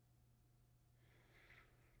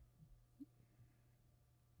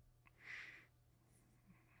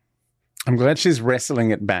 I'm glad she's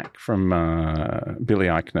wrestling it back from Billy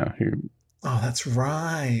Eichner, Oh, that's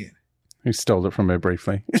right. who stole it from her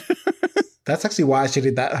briefly. That's actually why she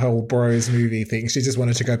did that whole Bros movie thing. She just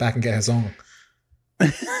wanted to go back and get her song.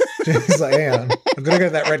 She's like, hang on, I'm going to go to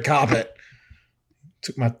that red carpet.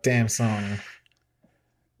 Took my damn song.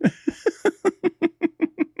 I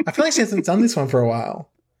feel like she hasn't done this one for a while.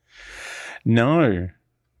 No.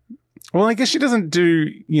 Well, I guess she doesn't do,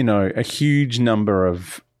 a huge number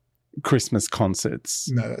of Christmas concerts.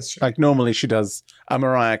 No, that's true. Like normally she does a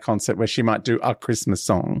Mariah concert where she might do a Christmas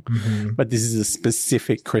song, Mhm. but this is a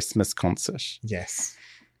specific Christmas concert. Yes.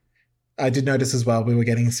 I did notice as well we were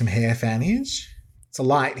getting some hair fanage. It's a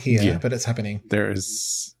light here, Yeah. but it's happening. There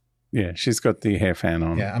is, she's got the hair fan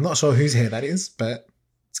on. Yeah, I'm not sure whose hair that is, but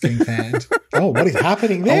it's getting fanned. Oh, what is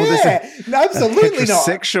happening there? there's No, absolutely not.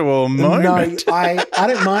 Sexual moment. No, I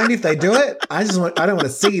don't mind if they do it. I don't want to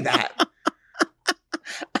see that.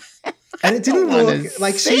 And it didn't wanna look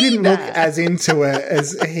like she see didn't look that. as into it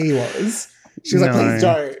as he was. She was like, No. please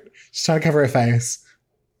don't. She's trying to cover her face.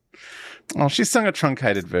 Oh, she sung a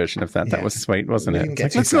truncated version of that. Yeah. That was sweet, wasn't We it? didn't get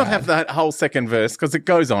Like, too let's not sad. have that whole second verse because it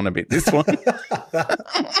goes on a bit, this one.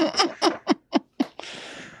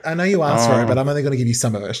 I know you asked for Oh. it, but I'm only going to give you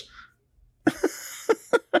some of it.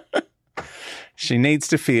 She needs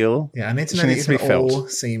to feel. Yeah, I need to She know that needs you to can be all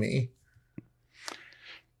felt. see me.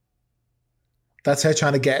 That's her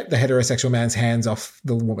trying to get the heterosexual man's hands off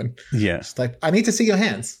the woman. Yeah. It's like, I need to see your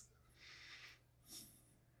hands.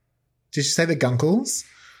 Did you say the gunkles?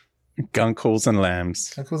 Gunkles and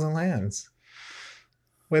lambs. Gunkles and lambs.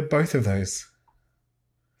 We're both of those.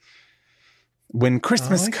 When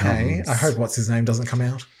Christmas comes. I hope what's his name doesn't come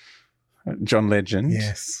out. John Legend.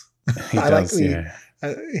 Yes. He I does, like yeah.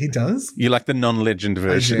 He does? You like the non-legend I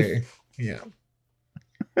version. do. Yeah.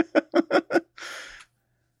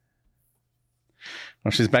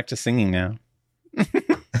 Well, she's back to singing now.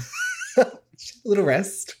 A little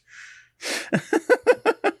rest.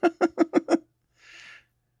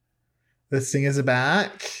 The singers are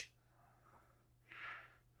back.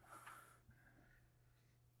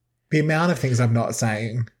 The amount of things I'm not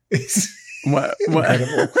saying is What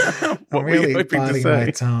incredible. what I'm were you really hoping to biting say?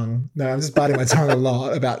 my tongue. No, I'm just biting my tongue a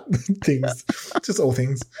lot about things. Just all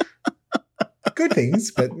things. Good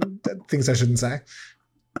things, but things I shouldn't say.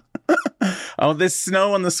 Oh, there's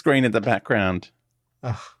snow on the screen at the background.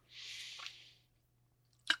 Oh.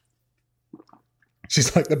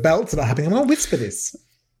 She's like, the belt's not happening. I'm going to whisper this.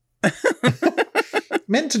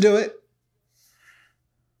 Meant to do it.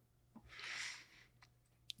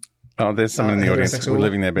 Oh, there's someone in the audience who are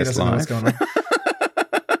living their best life. Going on.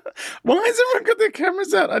 Why has everyone got their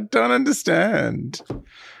cameras out? I don't understand.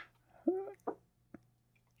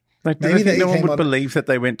 Like, do Maybe they think they no one came would on- believe that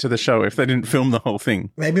they went to the show if they didn't film the whole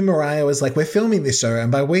thing? Maybe Mariah was like, we're filming this show.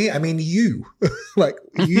 And by we, I mean you. Like,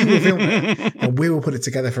 you will film it. And we will put it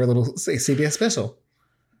together for a little CBS special.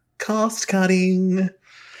 Cast cutting.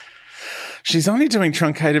 She's only doing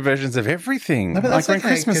truncated versions of everything. No, but Like that's when okay,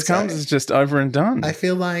 Christmas 'cause comes, it's just over and done. I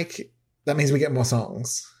feel like that means we get more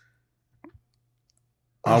songs.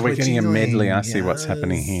 Oh, we're getting a medley. jingling, I see what's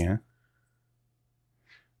happening yes. here.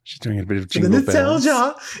 She's doing a bit of The jingle bells.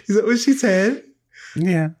 nostalgia. Is that what she said?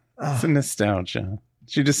 Yeah, Oh, it's a nostalgia.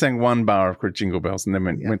 She just sang one bar of Jingle Bells and then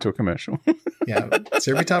went to a commercial. yeah.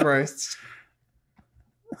 Syrupy tub roast.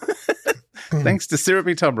 Thanks to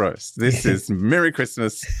Syrupy Tub Roast. This is Merry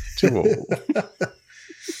Christmas to all.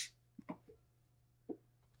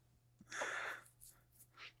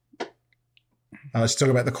 She's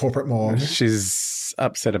talking about the corporate morgue. She's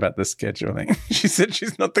upset about the scheduling. She said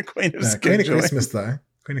she's not the queen of No, scheduling. Queen of Christmas, though.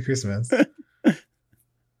 Queen of Christmas.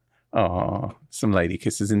 Oh, some lady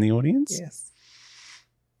kisses in the audience. Yes.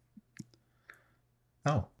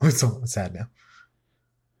 Oh, it's all sad now.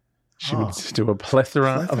 She Oh. would do a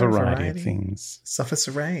plethora of Plethora, variety of variety. things. Suffice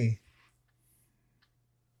array.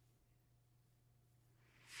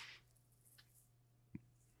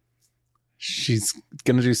 She's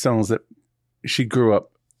going to do songs that she grew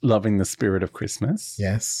up loving the spirit of Christmas.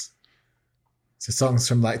 Yes. So songs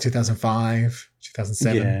from like 2005,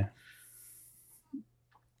 2007. Yeah.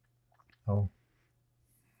 Oh,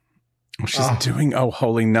 Oh, she's Oh. doing Oh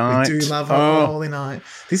Holy Night. we do love Oh, Holy Night.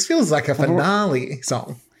 This feels like a finale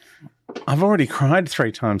song. I've already cried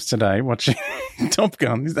 3 times today watching Top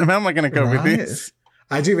Gun. How am I going to go with Right. this?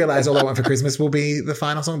 I do realize All I Want for Christmas will be the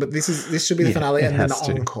final song, but this should be the Yeah, finale it and then the has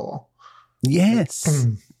to. encore. Yes.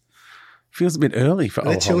 Mm. Feels a bit early for Are Oh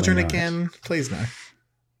they Holy children Night. again? Please no.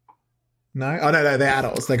 No? Oh, no, they're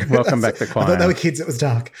adults. Welcome back, the I thought choir. they were kids. It was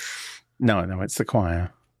dark. No, it's the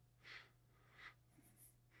choir.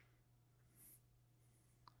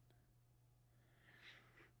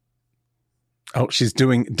 Oh, she's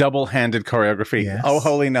doing double-handed choreography. Yes. Oh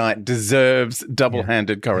Holy Night deserves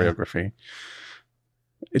double-handed choreography.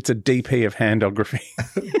 It's a DP of handography.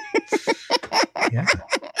 Yeah.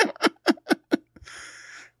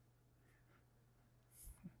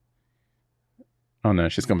 Oh no,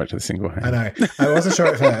 she's gone back to the single hand. I know. I wasn't sure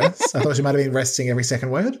at first. I thought she might have been resting every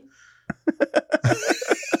second word.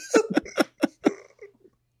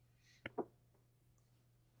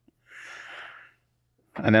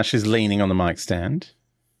 And now she's leaning on the mic stand.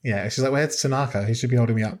 Yeah, she's like, where's Tanaka? He should be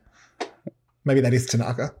holding me up. Maybe that is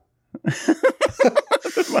Tanaka.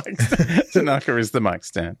 The mic stand. Tanaka is the mic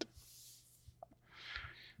stand.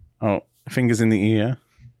 Oh, fingers in the ear.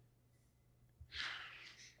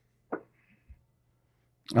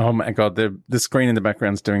 Oh my god, the screen in the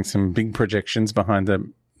background's doing some big projections behind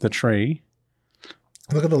the tree.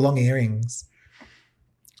 Look at the long earrings.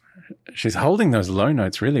 She's holding those low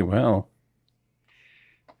notes really well.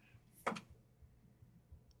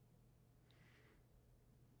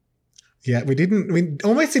 Yeah, we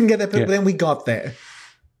almost didn't get there, but Yeah. then we got there.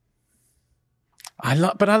 I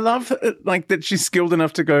love like that she's skilled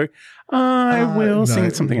enough to go, I will no,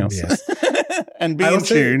 sing something else. yes. And be I in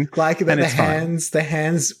also tune. like that and the it's fine.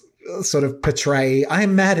 hands sort of portray,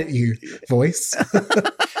 I'm mad at you voice.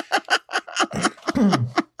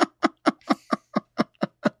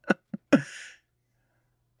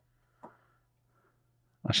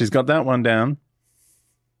 She's got that one down.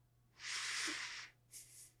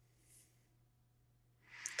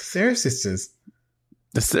 The Seraph sisters.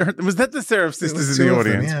 Was that the Seraph sisters in two the of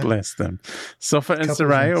them, audience? yeah. Bless them. Sofa and Couple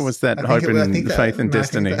of Saray, or them. was that I Hope think it- I and think that- Faith and no,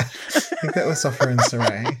 Destiny? I think that was Sophia and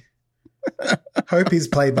Saray. Hope is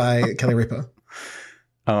played by Kelly Ripa.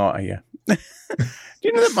 Oh, yeah. Do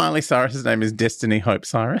you know that Miley Cyrus's name is Destiny Hope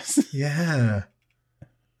Cyrus? Yeah.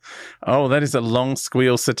 Oh, that is a long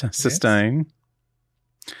squeal sustain.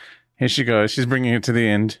 Here she goes. She's bringing it to the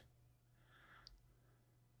end.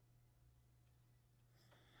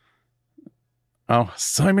 Oh,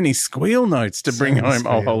 so many squeal notes to So bring many home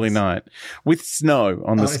Oh Holy squeals. Night with snow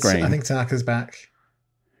on the screen. I think Tanaka's back.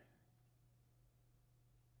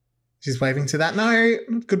 She's waving to that. No,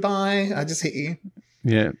 goodbye. I just hit you.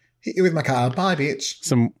 Yeah, Hit you with my car. Bye, bitch.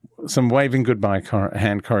 some waving goodbye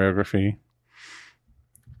hand choreography.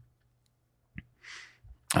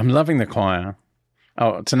 I'm loving the choir.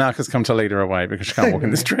 Oh, Tanaka's come to lead her away because she can't walk in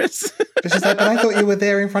this dress. But she's like, but I thought you were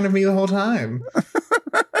there in front of me the whole time.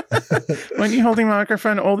 Weren't you holding my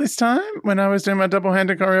microphone all this time when I was doing my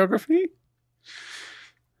double-handed choreography?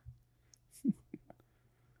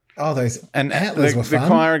 Oh, those And antlers were the fun.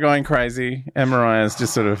 choir are going crazy, and Mariah's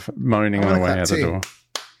just sort of moaning I on the wanna way out clap the door.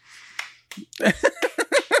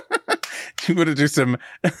 You got to do some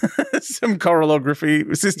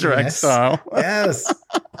choreography, Sister Act Yes. style. Yes.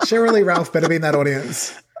 Cheryl Lee Ralph better be in that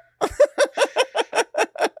audience.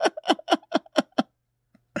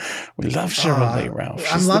 We love Cheryl Lee Oh, Ralph.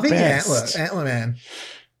 I'm She's the loving best. Antler Man.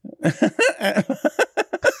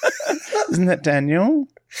 Isn't that Daniel?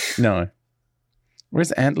 No.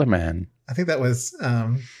 Where's Antler Man? I think that was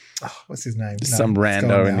what's his name? No, Some it's rando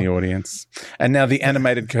gone in the now. audience. And now the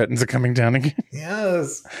animated curtains are coming down again.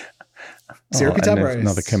 Yes. Syrupy and Tub there's Roast.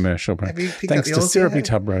 Another commercial break. Have you picked Thanks up to yours Syrupy yet?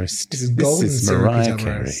 Tub Roast. This is golden Syrupy Mariah Tub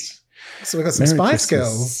Carey. Roast. So we've got some Merry Spice Christmas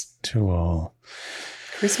Girls. to all.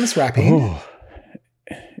 Christmas wrapping.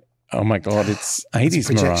 Oh my God, it's 80s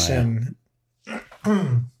Mariah.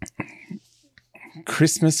 Projection.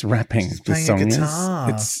 Christmas wrapping. She's The playing a song guitar.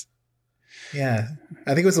 is. It's Yeah.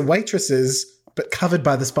 I think it was the waitresses, but covered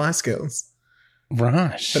by the Spice Girls.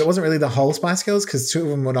 right. But it wasn't really the whole Spice Girls because two of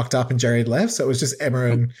them were knocked up and Jerry had left. So it was just Emma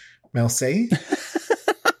and Mel C.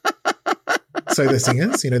 So the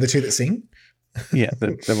singers, the two that sing. Yeah,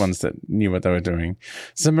 the ones that knew what they were doing.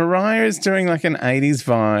 So Mariah is doing like an 80s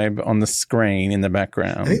vibe on the screen in the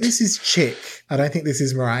background. I think this is Chick. I don't think this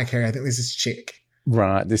is Mariah Carey. I think this is Chick.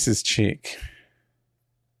 Right, this is Chick.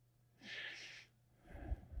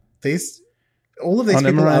 All of these Oh, no,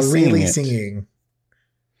 people Mariah's are really singing it. singing.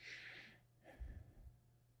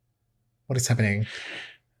 What is happening?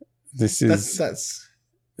 This is That's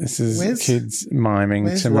This is kids miming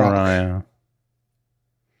where's to Rock? Mariah.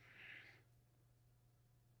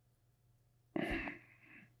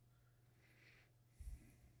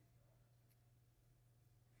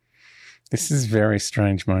 This is a very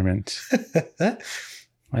strange moment.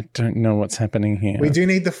 I don't know what's happening here. We do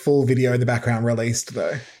need the full video in the background released,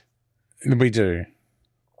 though. We do.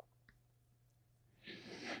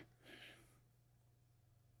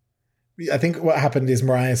 I think what happened is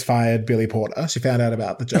Mariah's fired Billy Porter. She found out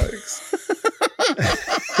about the jokes.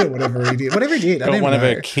 Whatever he did. I don't Got even one of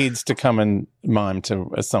know. her kids to come and mime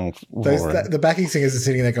to a song for her. The backing singers are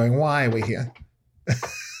sitting there going, why are we here?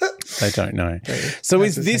 They don't know. Okay, So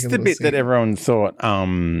let's is just this take a the little bit that scene. everyone thought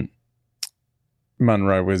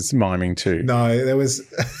Munro was miming to? No, there was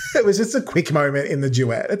it was just a quick moment in the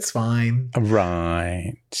duet. It's fine.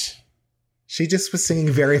 Right. She just was singing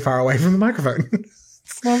very far away from the microphone.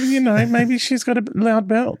 Well, maybe she's got a loud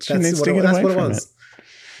belt. She needs to get away from it.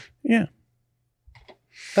 Yeah.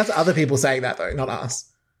 That's other people saying that, though, not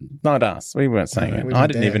us. Not us. We weren't saying No, it. we I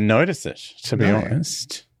weren't didn't there. even notice it, to be No.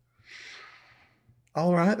 honest.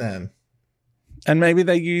 All right, then. And maybe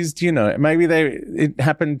they used, it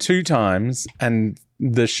happened 2 times and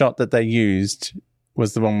the shot that they used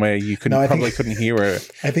was the one where you No, I think- probably couldn't hear her,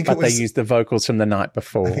 I think but it was. they used the vocals from the night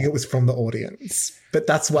before. I think it was from the audience, but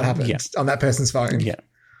that's what happened Yeah. on that person's phone. Yeah.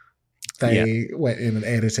 They went in and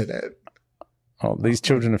edited it. Oh, these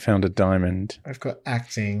children have found a diamond. I've got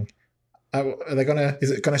acting. Are they gonna?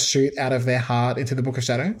 Is it gonna shoot out of their heart into the Book of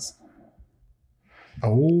Shadows?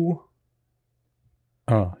 Oh,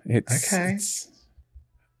 Oh, it's Okay. it's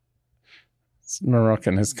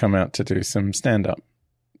Moroccan has come out to do some stand up.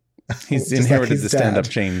 He's Just like inherited his the stand up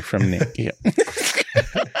dad. gene from Nick. Yeah.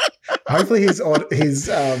 hopefully he's got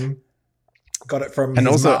it from And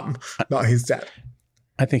his also- mum, not his dad,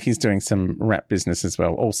 I think he's doing some rap business as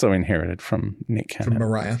well, also inherited from Nick from Cannon.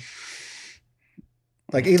 Mariah.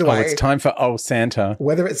 Like either Oh, way, it's time for Old Santa.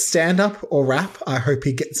 whether it's stand up or rap, I hope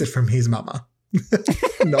he gets it from his mama.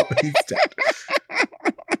 Not his dad.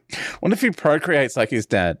 What if he procreates like his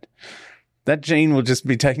dad? That gene will just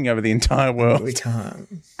be taking over the entire world. We can't.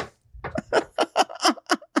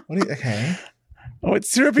 Okay. Oh, it's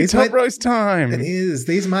syrupy These top might- roast time. It is.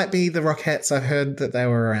 These might be the Rockettes. I've heard that they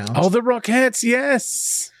were around. Oh, the Rockettes,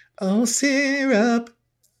 yes. Oh, syrup.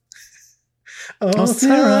 Oh, Oh,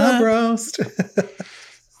 syrup. top roast.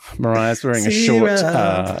 Mariah's wearing a short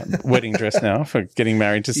Syrup. wedding dress now for getting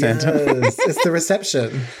married to Santa. Yes, it's the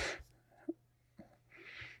reception.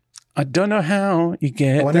 I don't know how you I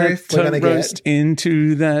get wonder that if we're tub gonna get- roast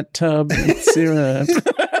into that tub with syrup.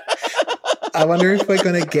 I wonder if we're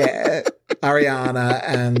going to get Ariana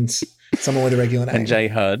and someone with a regular name. And Jay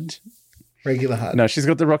Hud. Regular Hut. No, she's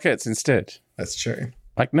got the Rockettes instead. That's true.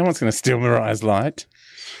 Like, no one's going to steal Mariah's light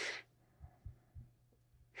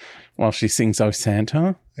while she sings "Oh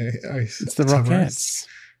Santa." It's the Rockettes.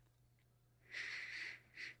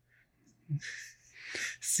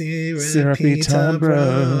 Syrupy tub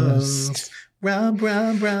roast. Rub,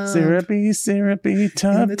 rub, rub. Syrupy, syrupy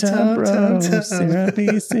tub the tub tub, roast. tub.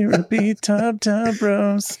 Syrupy, syrupy tub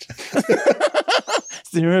roast.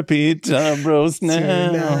 Syrupy tub roast now.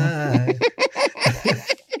 Tonight.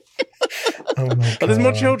 Oh my god. Oh, there's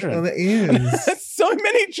more children. Oh, there is. There's so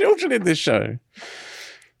many children in this show.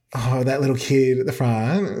 Oh, that little kid at the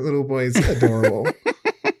front. Little boy's adorable.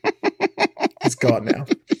 He's gone now.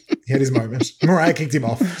 He had his moment. Mariah kicked him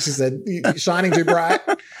off. She said, "You're shining too bright.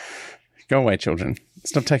 Go away, children.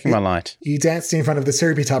 Stop taking my light. You danced in front of the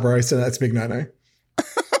syrupy tub roast, and that's a big no-no."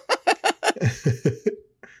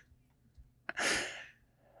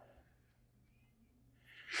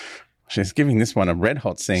 She's giving this one a red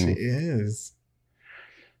hot She sing. is.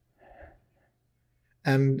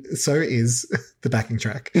 And so is the backing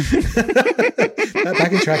track. That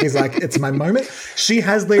backing track is like, it's my moment. She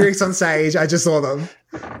has lyrics on stage. I just saw them.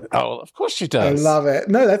 Oh, of course she I does. love it.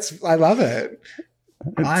 No, I love it.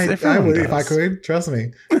 I Everyone would if I does. could. Trust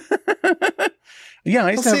me. Yeah,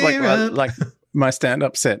 I used to have Syrup. like my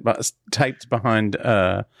stand-up set, but taped behind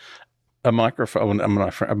a microphone,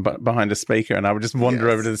 behind a speaker, and I would just wander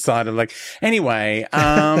Yes. over to the side of like, anyway, just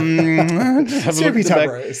have a look at Syrupy the tub back.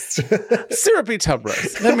 roast. Syrupy tub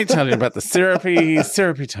roast. Let me tell you about the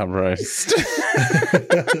syrupy tub roast.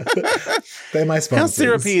 They're my sponsors. How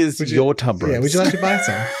syrupy is Would your tub roast? Yeah, would you like to buy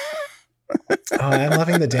some? Oh, I'm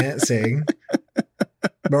loving the dancing.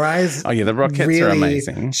 Mariah's Oh yeah, the Rockettes really, are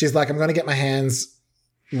amazing. She's like, I'm going to get my hands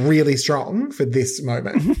really strong for this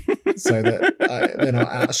moment so that they're not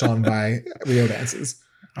outshone by real dancers.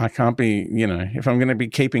 I can't be, if I'm going to be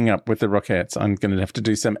keeping up with the Rockettes, I'm going to have to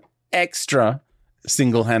do some extra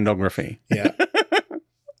single handography. Yeah.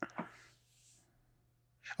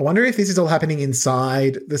 I wonder if this is all happening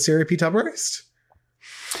inside the syrupy tub roast.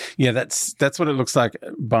 Yeah, that's what it looks like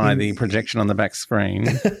by the projection on the back screen.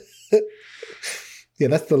 Yeah,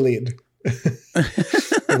 that's the lid.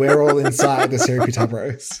 We're all inside the syrupy tub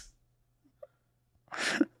roast.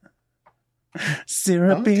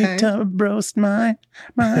 Syrupy Okay. tub roast, my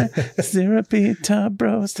syrupy tub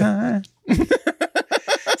roast high.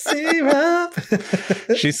 Syrup.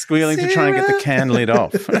 She's squealing to try and get the can lid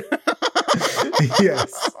off.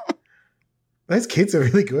 Yes. Those kids are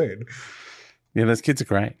really good. Yeah, those kids are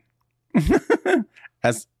great.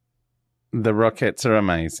 As the Rockettes are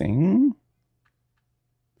amazing.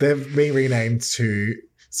 They've been renamed to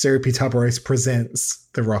Syrupy Tub Roast Presents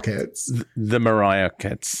the Rockettes. The Mariah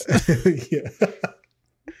Cats. Yeah.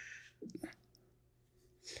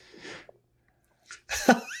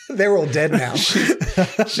 They're all dead now.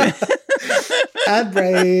 Ad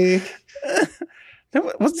break.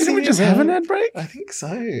 Didn't we just have an ad break? I think so.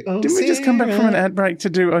 Oh, Didn't we just come back from an Sarah. ad break to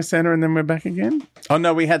do Oh Santa and then we're back again? Oh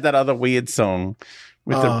no, we had that other weird song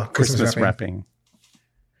with the Christmas Christmas wrapping. wrapping.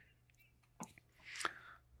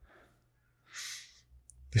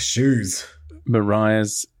 The shoes.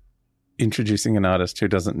 Mariah's introducing an artist who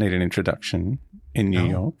doesn't need an introduction in New No.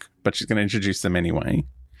 York, but she's going to introduce them anyway.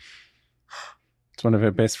 It's one of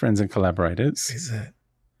her best friends and collaborators, Is it?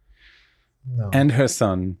 No. and her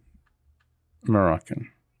son, Moroccan.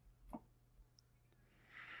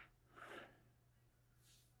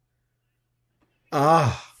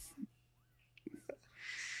 Ah.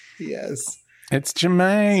 Yes. It's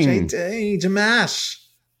Jermaine. JD, Jamash.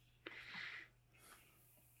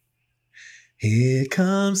 Here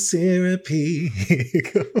comes Syrupy. Here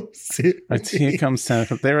comes Syrupy. It's Here Comes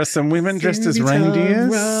Santa. There are some women dressed as Syrupy tub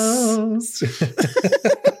reindeers. roast.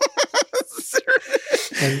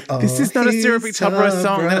 And This is not a he's Syrupy Tub Roast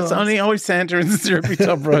tub song. That's roast. only Always Santa and the Syrupy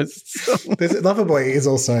Tub Roast song. There's Loverboy is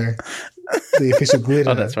also the official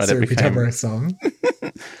glitter Oh, that's right, it Syrupy became- Tub Roast song.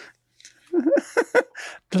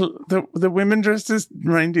 The women dressed as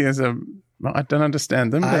reindeers are. I don't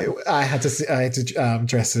understand them. But I had to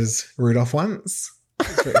dress as Rudolph once. It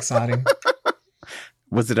was very exciting.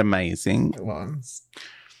 was it amazing? It was.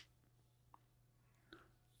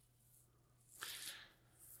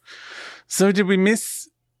 So did we miss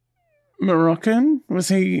Moroccan? Was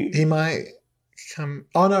he? He might come.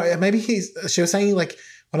 Oh no, maybe she was saying like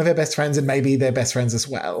one of her best friends, and maybe they're best friends as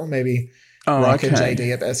well. Maybe Rock and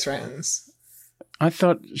JD are best friends. I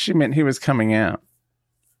thought she meant he was coming out.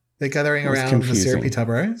 They're gathering around the Syrupy Tub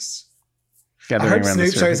Roast. I hope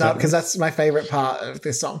Snoop shows up because that's my favorite part of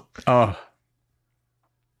this song. Oh.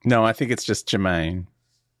 No, I think it's just Jermaine.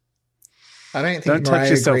 I don't think Don't Mariah touch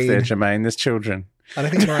yourself agreed. there, Jermaine. There's children. I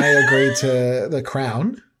don't think Mariah agreed to the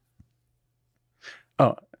crown.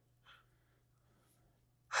 Oh.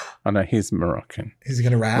 Oh, no, he's Moroccan. Is he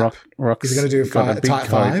going to rap? Rock's Is he going to do got a big type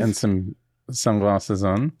coat 5? and some sunglasses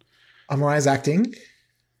on. Oh, Mariah's acting.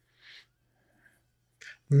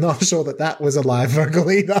 Not sure that was a live vocal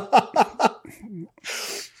either.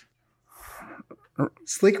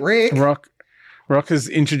 Slick Rick. Rock has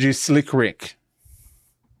introduced Slick Rick.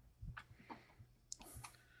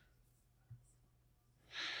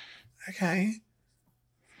 Okay.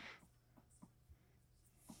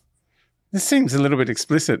 This seems a little bit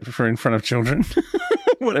explicit for in front of children.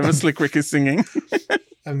 Whatever Slick Rick is singing.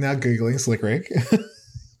 I'm now Googling Slick Rick.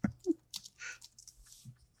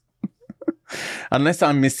 Unless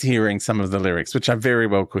I'm mishearing some of the lyrics, which I very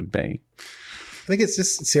well could be. I think it's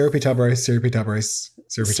just Syrupy Tub Roast, Syrupy Tub Roast,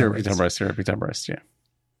 Syrupy Tub Roast. Syrupy Tub Roast, yeah.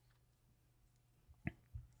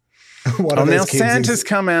 Now Santa's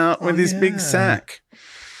come out with his big sack.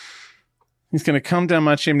 He's going to come down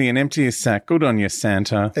my chimney and empty his sack. Good on you,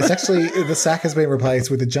 Santa. It's actually, the sack has been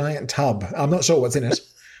replaced with a giant tub. I'm not sure what's in it.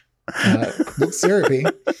 Looks syrupy.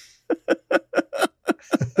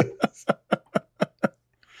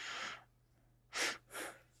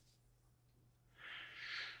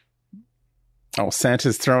 Oh,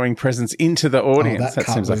 Santa's throwing presents into the audience. That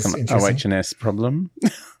seems like an OH&S problem.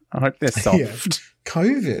 I hope they're soft. Yeah.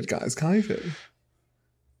 COVID, guys, COVID.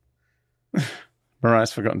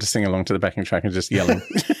 Mariah's forgotten to sing along to the backing track and just yelling.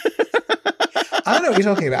 I don't know what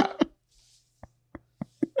you're talking about.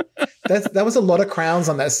 There was a lot of crowns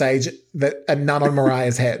on that stage and none on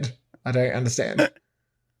Mariah's head. I don't understand.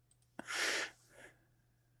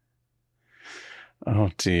 Oh,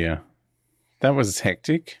 dear. That was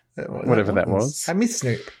hectic. Whatever that was. I miss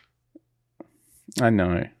Snoop. I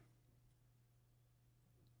know.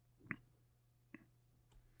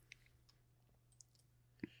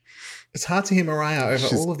 It's hard to hear Mariah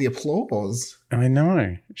over all of the applause. I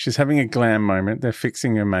know. She's having a glam moment. They're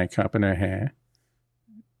fixing her makeup and her hair.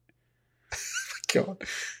 God,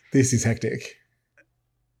 this is hectic.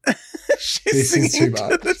 She's singing too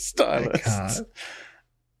much. To the stylist. I can't.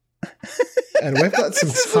 And we've got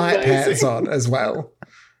some tight pants on as well.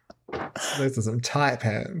 So those are some tight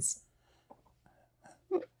pants.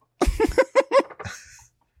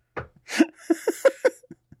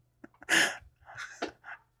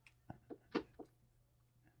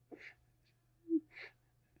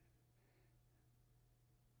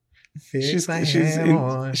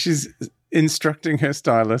 She's instructing her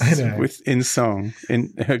stylist in song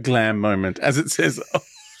in her glam moment, as it says.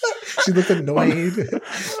 She looked annoyed.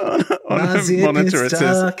 on her monitor, it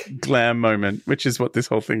says glam moment, which is what this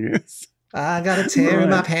whole thing is. I got a tear in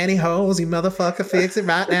my pantyhose. You motherfucker, fix it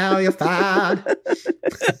right now. You're fine.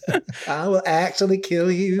 I will actually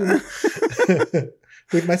kill you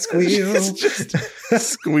with my squeal. Just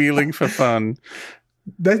squealing for fun.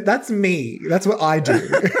 That's me. That's what I do.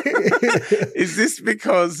 Is this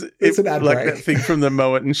because that thing from the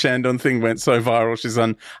Moet and Chandon thing went so viral? She's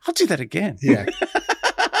on, I'll do that again. Yeah.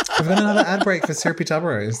 We've got another ad break for Syrupy Tub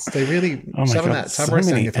Roast. They really shoving that tub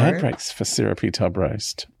roast in your throat. Ad breaks for Syrupy Tub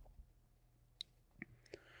Roast.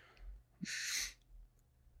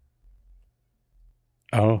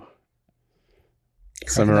 Oh.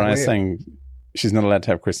 So Mariah's saying she's not allowed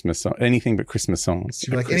to have anything but Christmas songs.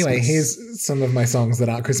 She'd be like, anyway, here's some of my songs that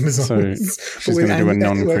aren't Christmas songs. So she's going to do a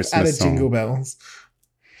non-Christmas song. Jingle bells.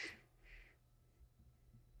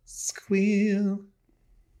 Squeal.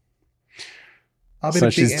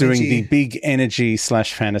 So she's doing the big energy /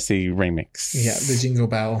 fantasy remix. Yeah, the Jingle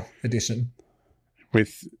Bell edition.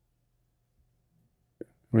 With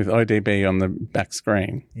ODB on the back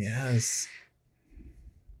screen. Yes.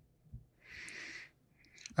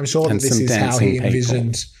 I'm sure that this is how he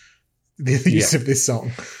envisioned the use of this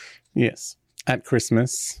song. Yes. At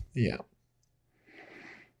Christmas. Yeah.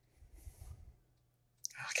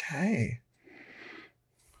 Okay.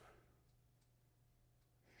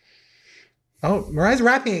 Oh, Mariah's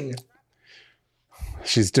rapping.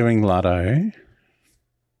 She's doing Lotto.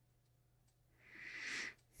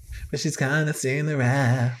 But she's kind of seeing the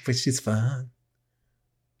rap, which is fun.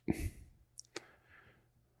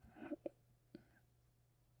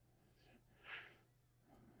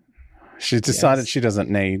 She's decided she doesn't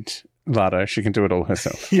need Lotto. She can do it all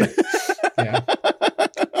herself. Yeah. Yeah.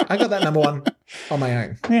 I got that number one on my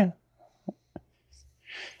own. Yeah.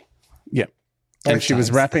 Yeah. And Both she was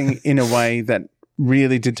times. rapping in a way that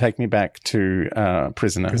really did take me back to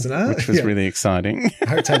Prisoner, which was Yeah. really exciting. I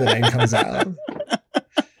hope till the name comes out.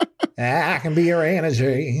 I can be your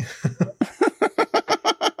energy.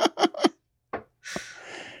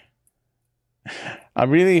 I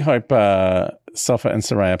really hope Safa and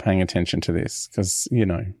Soraya are paying attention to this because, you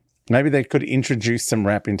know, maybe they could introduce some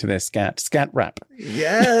rap into their scat rap.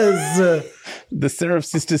 Yes. The Seraph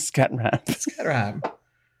Sisters scat rap. Scat rap.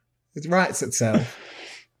 It writes itself.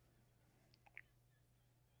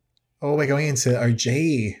 Oh, we're going into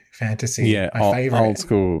OG fantasy. Yeah, my favorite. old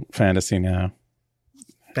school fantasy now.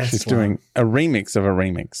 Best She's one. doing a remix of a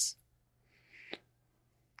remix.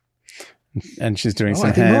 And she's doing Oh, some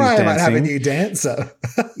I think hand Mariah might have a dancing. new dancer.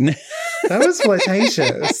 That was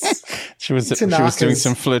flirtatious. She was Tanaka's- doing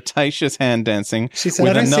some flirtatious hand dancing She said,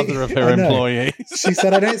 with "I don't see-" another of her I know. employees. She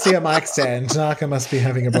said, I don't see a mic stand. Tanaka must be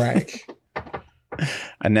having a break.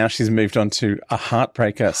 And now she's moved on to a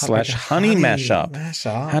Heartbreaker / Honey mashup.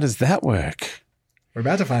 How does that work? We're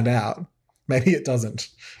about to find out. Maybe it doesn't.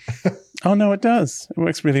 Oh, no, it does. It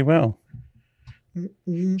works really well.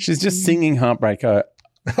 She's just singing Heartbreaker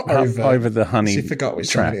over the Honey She forgot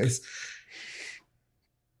which track. one it is.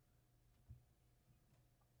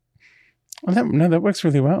 Oh, that works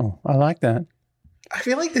really well. I like that. I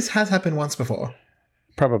feel like this has happened once before.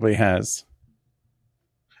 Probably has.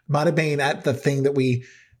 Might have been at the thing that we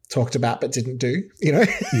talked about but didn't do, you know?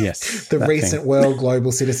 Yes. The that recent thing. World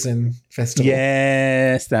Global Citizen Festival.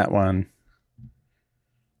 Yes, that one.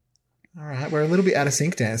 All right. We're a little bit out of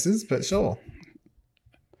sync dancers, but sure.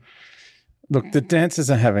 Look, the dancers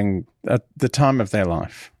are having the time of their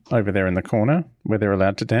life over there in the corner where they're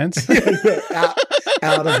allowed to dance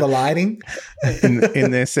out of the lighting.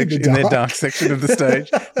 in their section, in their dark section of the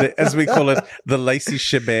stage, as we call it, the Lacey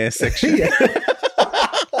Chabert section. Yeah.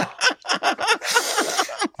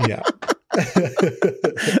 Yeah.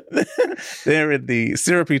 They're in the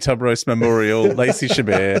Syrupy Tub Roast Memorial Lacey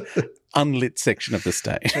Chabert unlit section of the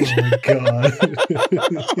stage. Oh my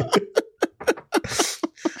God.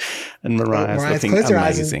 And Mariah's Mariah's looking closed her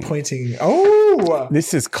eyes amazing. and pointing. Oh,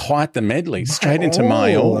 This is quite the medley, straight into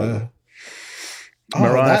my all.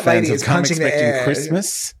 Mariah that lady fans have is come punching the expecting air.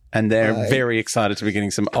 Christmas, and they're Like, very excited to be getting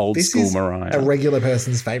some old This school is Mariah. a regular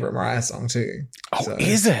person's favorite Mariah song too. Oh,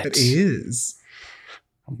 is it? It is.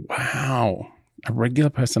 Wow. A regular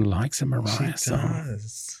person likes a Mariah She song.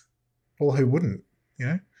 does. Well, who wouldn't? You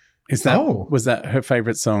know. Is that Oh. was that her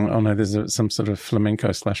favorite song? Oh no, there's some sort of flamenco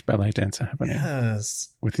 / ballet dancer happening Yes.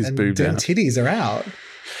 with his And boobs them out. titties are out.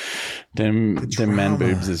 Them man drama.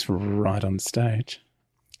 boobs is right on stage.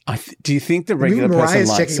 Do you think the regular Mariah's person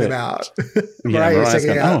likes checking it? them out. Yeah, Mariah's checking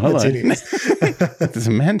going, out oh, the hello. titties. There's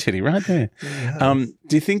a man titty right there. Yeah.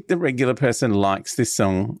 Do you think the regular person likes this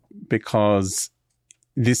song because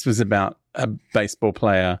this was about a baseball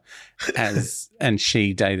player and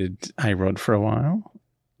she dated A-Rod for a while?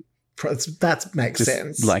 That makes Just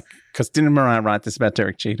sense. like, because didn't Mariah write this about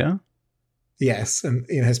Derek Jeter? Yes, and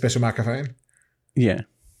in her special microphone. Yeah.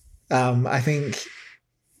 I think.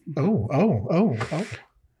 Oh!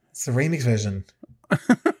 It's the remix version.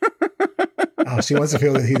 Oh, she wants to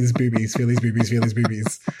feel his boobies. Feel his boobies. Feel his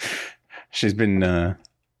boobies. She's been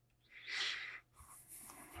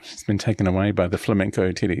taken away by the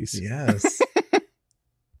flamenco titties. Yes.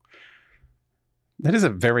 That is a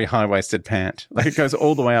very high-waisted pant. Like it goes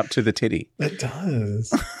all the way up to the titty. It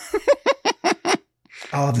does.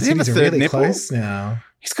 Oh, the Does he have a titties are third really nipple? close now.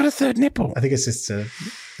 He's got a third nipple. I think it's just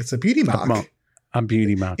it's a beauty mark. A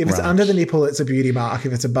beauty mark. If it's right. under the nipple, it's a beauty mark.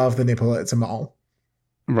 If it's above the nipple, it's a mole.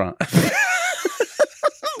 Right.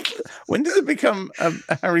 When does it become a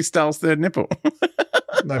Harry Styles third nipple?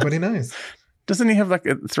 Nobody knows. Doesn't he have like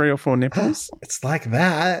 3 or 4 nipples? It's like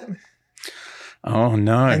that. Oh,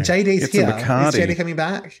 no. And JD's It's here. a Bacardi. Is JD coming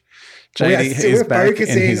back? JD is we're back in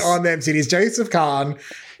focusing his, on them cities. Joseph Khan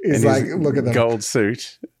is in like, his look at them. gold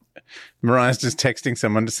suit. Mariah's just texting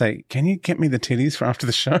someone to say, can you get me the titties for after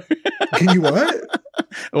the show? Can you what?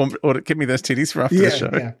 or get me those titties for after the show.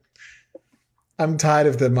 Yeah. I'm tired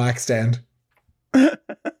of the mic stand.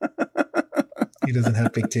 He doesn't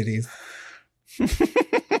have big titties.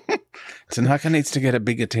 Tanaka needs to get a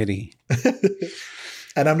bigger titty.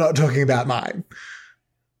 And I'm not talking about mine.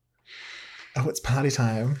 Oh, it's party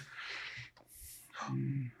time.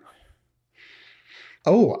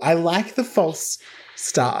 Oh, I like the false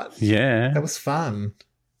start. Yeah. That was fun.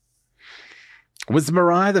 Was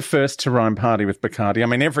Mariah the first to rhyme party with Bacardi? I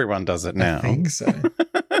mean, everyone does it now. I think so.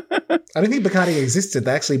 I don't think Bacardi existed.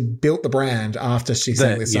 They actually built the brand after she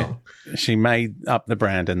sang this song. She made up the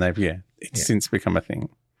brand and it's since become a thing.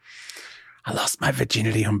 I lost my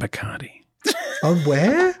virginity on Bacardi. On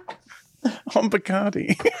where? On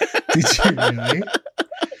Bacardi. Did you really?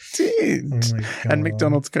 Did. Oh my God. And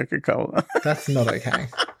McDonald's Coca-Cola. That's not okay.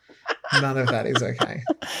 None of that is okay.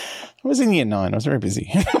 I was in year 9. I was very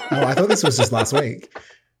busy. Oh, I thought this was just last week.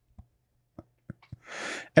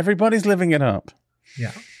 Everybody's living it up.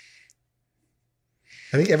 Yeah.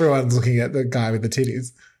 I think everyone's looking at the guy with the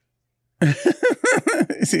titties.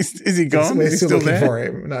 Is he gone? We're is he still looking there? for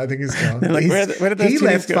him. No, I think he's gone. They're like, where did those he titties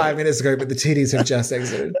left go? 5 minutes ago, but the titties have just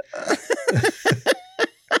exited.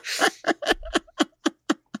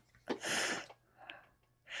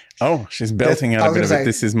 Oh, she's belting out a bit of it.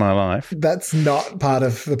 This is my life. That's not part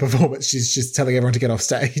of the performance. She's just telling everyone to get off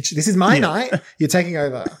stage. This is my night. You're taking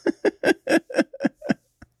over.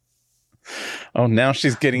 Oh, now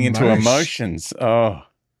she's getting into emotions. Oh,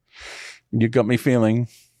 you got me feeling.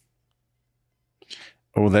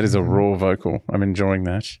 Oh, that is a raw vocal. I'm enjoying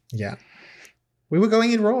that. Yeah. We were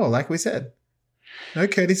going in raw, like we said. No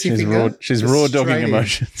courtesy finger. She's just raw dogging straight in.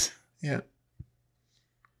 emotions. Yeah.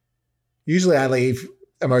 Usually I leave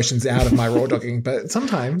emotions out of my raw dogging, but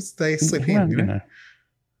sometimes they slip Well, in. You know?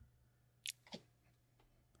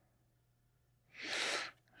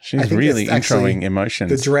 She's I think really it's actually introing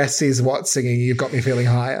emotions. The dress is what's singing "You've Got Me Feeling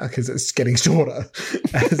Higher" because it's getting shorter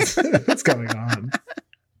as it's going on.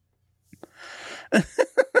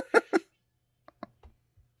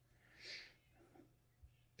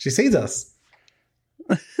 She sees us.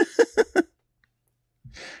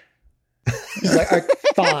 She's like, oh,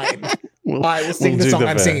 fine. I will sing the song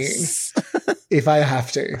I'm singing if I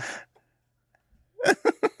have to.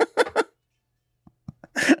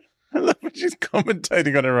 I love when she's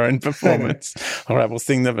commentating on her own performance. All right, we'll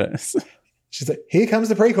sing the verse. She's like, here comes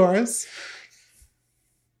the pre-chorus.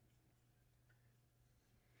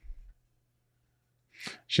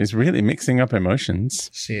 She's really mixing up emotions.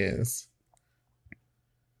 She is.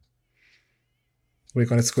 We're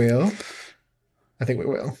going to squeal. I think we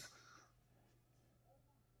will.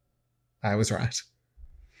 I was right.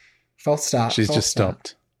 False start. She's false just start.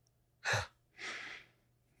 stopped.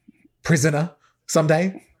 Prisoner.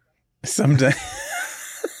 Someday. Someday.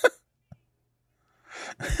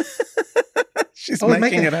 She's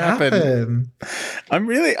making it happen. I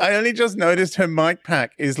only just noticed her mic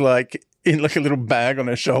pack is like in like a little bag on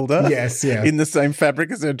her shoulder. Yes, yeah. In the same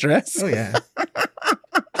fabric as her dress. Oh, yeah.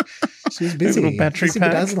 She's busy. A little battery busy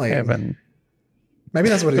pack. bedazzling. Heaven. Maybe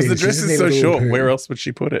that's what it is. Because the dress She just is so needed a little short. poo. Where else would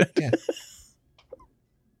she put it? Yeah.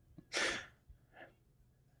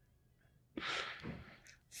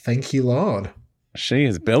 Thank you, Lord. She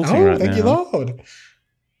is belting right now. Thank you, Lord.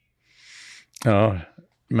 Oh,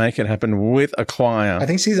 make it happen with a choir. I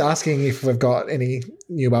think she's asking if we've got any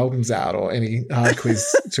new albums out or any hard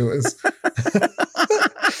quiz tours.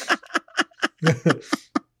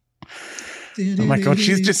 Oh my God,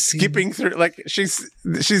 she's just skipping through. Like she's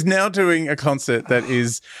now doing a concert that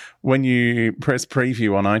is when you press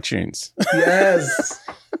preview on iTunes. Yes.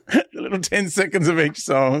 The little 10 seconds of each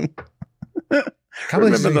song. Can't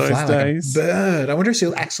believe she's Remember gonna those fly days? like a bird. I wonder if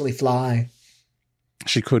she'll actually fly.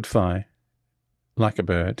 She could fly like a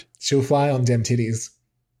bird. She'll fly on dem titties.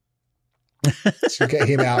 She'll get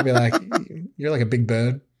him out and be like, you're like a big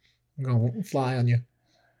bird. I'm going to fly on you.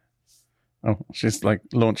 Oh, she's like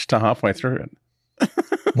launched to halfway through it.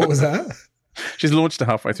 What was that? She's launched to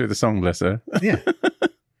halfway through the song, bless her. Yeah.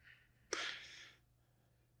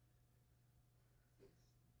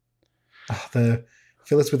 Oh, the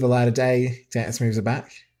Phyllis with the Light of Day dance moves are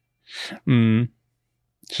back.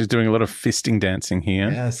 She's doing a lot of fisting dancing here.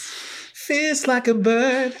 Yes. Fist like a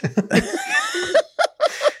bird.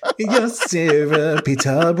 Your syrupy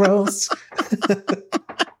tub roast.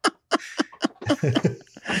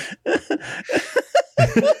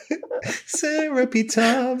 Syrupy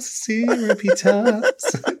tubs.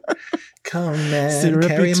 Come and Syrupy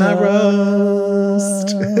carry my roast.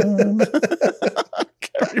 Carry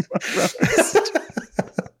my roast.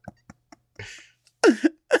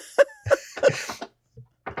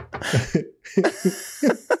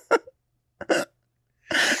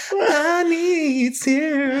 I need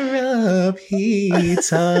syrupy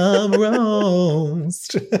tub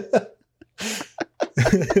roast.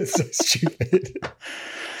 It's so stupid.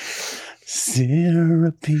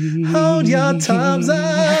 Syrupy. Hold your tubs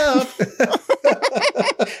up.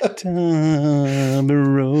 Tub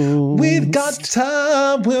roast. We've got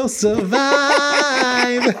time, we'll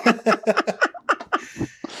survive.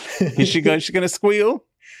 Here she goes. She's going to squeal.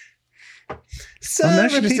 So Oh, no,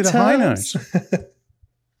 she just did a high note.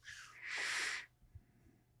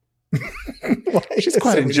 She's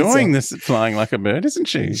quite enjoying this flying like a bird, isn't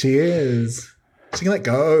she? She is. She can let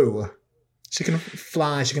go. She can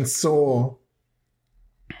fly. She can soar.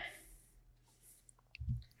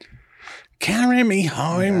 Carry me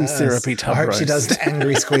home, Yes. syrupy tub I hope roast. she does the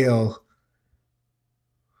angry squeal.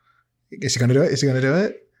 Is she going to do it? Is she going to do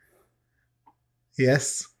it?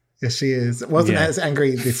 Yes. Yes, she is. It wasn't Yeah. as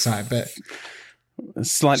angry this time, but A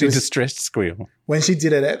slightly She was- distressed squeal. when she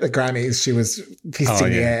did it at the Grammys, she was fisting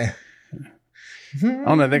the yeah. air.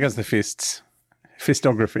 Oh, no, there goes the fists.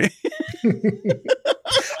 Fistography.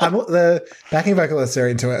 The backing vocalists are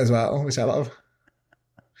into it as well, which I love.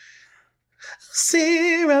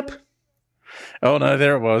 Syrup. Oh, no,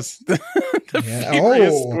 there it was. The Yeah.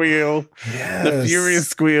 furious Oh. squeal. Yes. The furious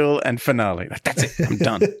squeal and finale. Like, that's it. I'm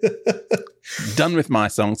done. Done with my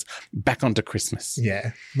songs. Back onto Christmas.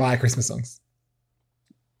 Yeah, my Christmas songs.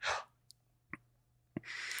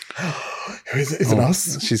 Who is it? Is it Oh,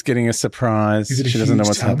 us? She's getting a surprise. Is it a She doesn't know huge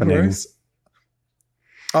what's tub happening. roast?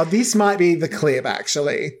 Oh, this might be the clip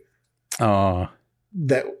actually Oh,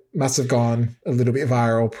 that must have gone a little bit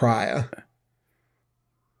viral prior.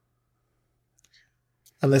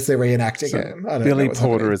 Unless they're reenacting So it. I don't Billy know what's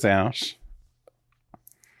Porter happening. is out.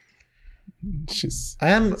 She's I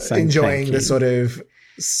am saying enjoying thank the you. sort of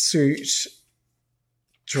suit,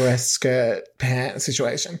 dress, skirt, pants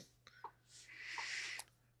situation.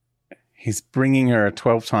 he's bringing her a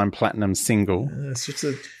 12-time platinum single. It's just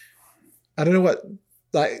I don't know what,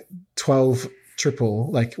 like 12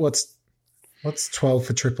 triple, like what's 12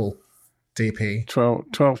 for triple DP?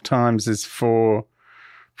 12 times is four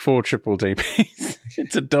triple DPs.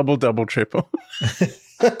 It's a double triple.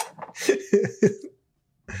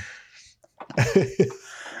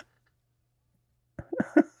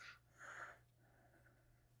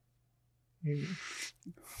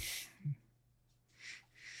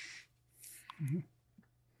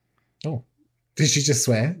 Oh, did she just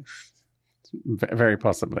swear? Very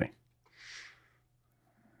possibly.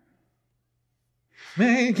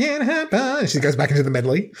 Make it happen. She goes back into the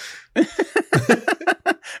medley.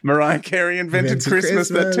 Mariah Carey invented Invented Christmas,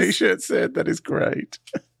 that Christmas. t-shirt said. That is great.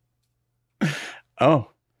 Oh.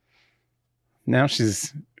 Now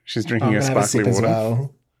she's drinking I'm her gonna have a sparkly sip as water.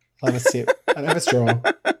 well. I'll have a sip. I don't have a straw.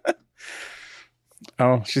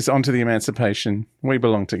 Oh, she's onto the emancipation. We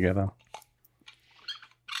belong together.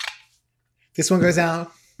 This one goes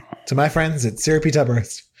out to my friends at Syrupy Tub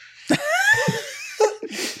Roast.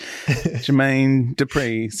 Jermaine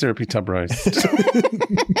Dupree, Syrupy Tub Roast.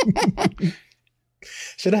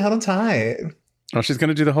 Should have held on tight. Oh, she's going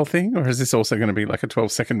to do the whole thing? Or is this also going to be like a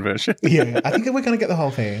 12-second version? Yeah, I think that we're going to get the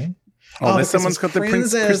whole thing. Oh, the there's someone's got the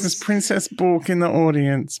Christmas Princess. Christmas Princess book in the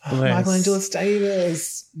audience. Bless. Michael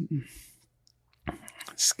Davis.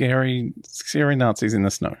 Scary Nazis in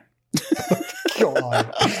the snow.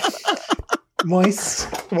 God. Moist.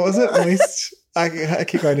 What was it? Moist. I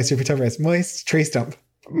keep going to Syrupy Tub Roast. Moist tree stump.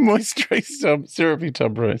 Moist tree stump, Syrupy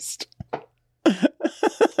Tub Roast.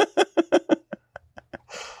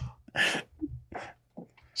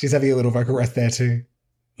 She's having a little vocal rest there too.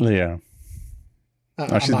 Yeah.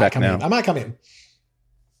 I she's might back come now. in. I might come in.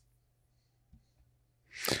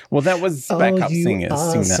 Well, that was backup singers.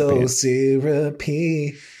 Sing that so bit.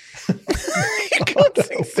 syrupy. You can't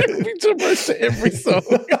sing Syrupy Tub Roast to every song.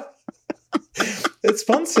 It's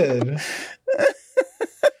sponsored.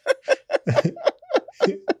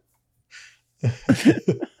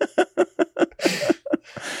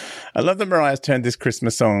 I love that Mariah's turned this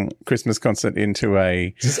Christmas concert into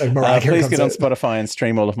a Just a Mariah Carey please get on concert. Spotify and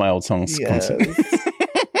stream all of my old songs Yes. concert.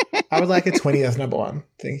 I would like a 20th number one.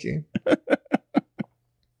 Thank you.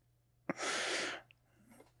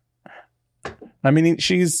 I mean,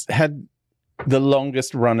 she's had the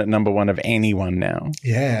longest run at number one of anyone now.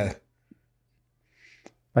 Yeah.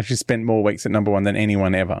 Like, she spent more weeks at number one than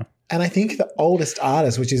anyone ever. And I think the oldest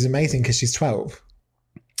artist, which is amazing because she's 12.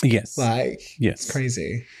 Yes. Like, Yes. it's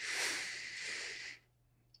crazy.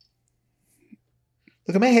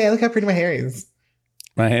 Look at my hair. Look how pretty my hair is.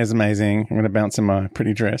 My hair's amazing. I'm going to bounce in my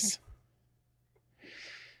pretty dress.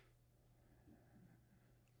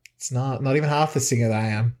 It's not even half the singer that I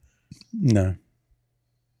am. No.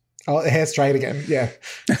 Oh, the hair straight again. Yeah.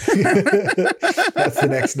 That's the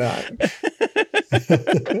next night.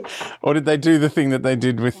 Or did they do the thing that they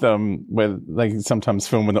did with where they sometimes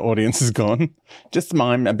film when the audience is gone? Just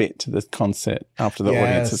mime a bit to the concert after the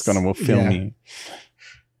audience has gone and we'll film Yeah. you.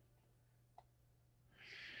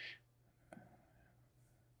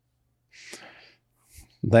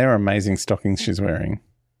 They are amazing stockings she's wearing.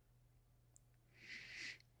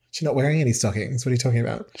 She's not wearing any stockings. What are you talking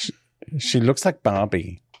about? She looks like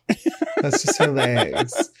Barbie. That's just her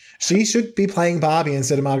legs. She should be playing Barbie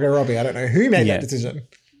instead of Margot Robbie. I don't know who made that decision.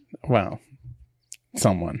 Well,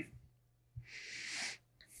 someone.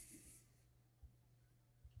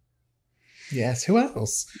 Yes, who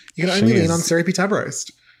else? You can only lean on Syrupy Tub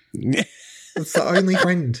Roast. It's the only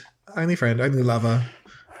friend, only lover.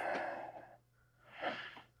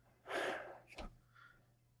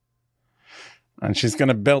 And she's going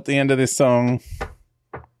to belt the end of this song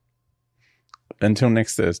until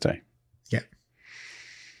next Thursday. Yeah.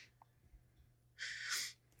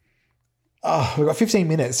 Oh, we've got 15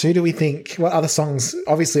 minutes. Who do we think? What other songs?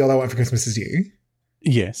 Obviously, All I Want for Christmas Is You.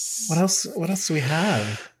 Yes. What else? What else do we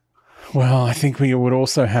have? Well, I think we would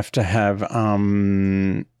also have to have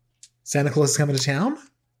Santa Claus Is Coming to Town.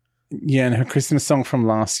 Yeah, and her Christmas song from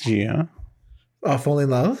last year. Oh, Fall in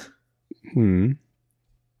Love.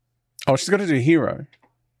 Oh, she's got to do Hero.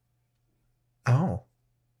 Oh.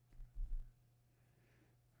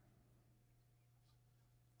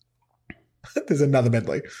 There's another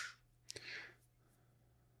medley.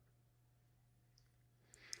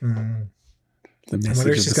 The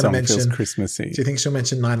message of the song feels Christmassy. Do you think she'll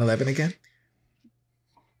mention 9/11 again?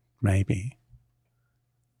 Maybe.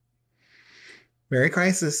 Merry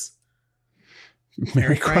Crisis.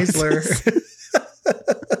 Merry Chrysler.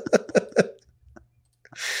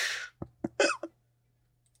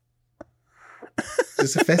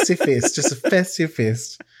 Just a festive fist. Just a festive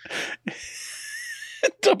fist.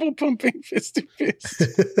 Double pumping festive fist.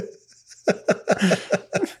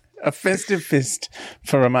 A festive fist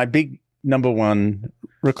for my big number one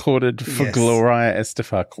recorded for Gloria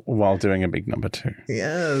Estefan while doing a big number two.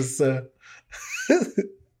 Yes.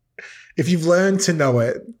 If you've learned to know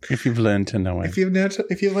it. If you've learned to know it. If you've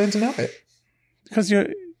learned to know it. Because you're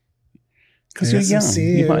young.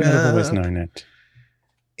 You might not have always known it.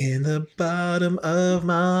 In the bottom of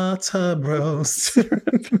my tub roast.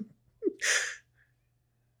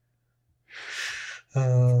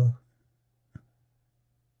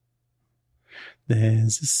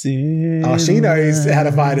 There's a sin. Oh, she knows how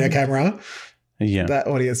to find her camera. Yeah. That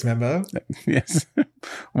audience member. Yes.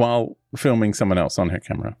 While filming someone else on her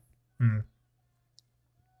camera.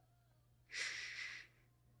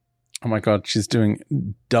 Oh my God, she's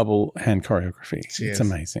doing double hand choreography. It's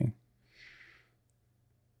amazing.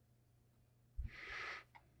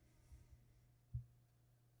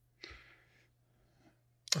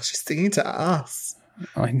 Oh, she's singing to us.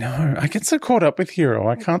 I know. I get so caught up with Hero.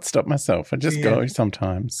 I can't stop myself. I just go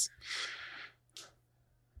sometimes.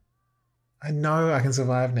 I know I can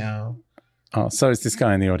survive now. Oh, so is this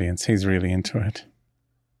guy in the audience. He's really into it.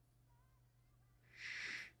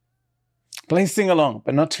 Please sing along,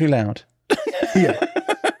 but not too loud. Yeah.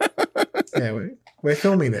 We're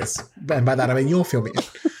filming this. And by that, I mean you're filming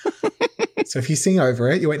it. So if you sing over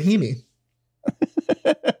it, you won't hear me.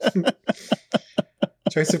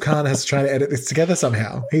 Joseph Kahn has to try to edit this together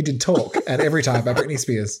somehow. He did Talk and Every Time by Britney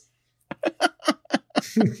Spears.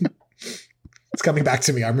 It's coming back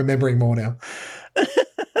to me. I'm remembering more now.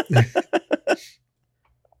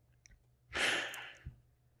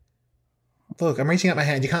 Look, I'm reaching out my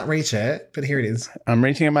hand. You can't reach it, but here it is. I'm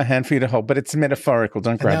reaching out my hand for you to hold, but it's metaphorical.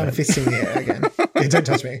 Don't grab now it. I'm fisting the air again. Yeah, don't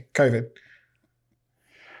touch me. COVID.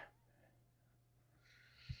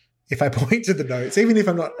 If I point to the notes, even if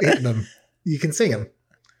I'm not hitting them, you can see them.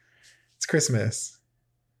 It's Christmas.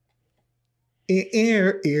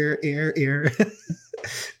 Ear.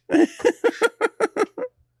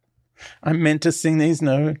 I meant to sing these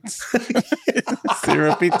notes.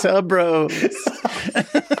 Syrupy Tub Roast.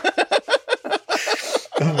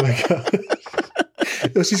 Oh my God.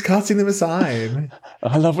 Well, she's casting them aside.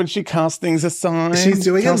 I love when she casts things aside. She's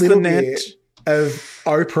doing a little bit of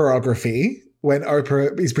Oprahography when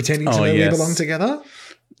Oprah is pretending to know we belong together.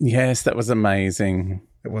 Yes, that was amazing.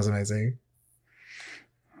 It was amazing.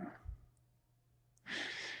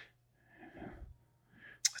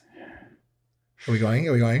 Are we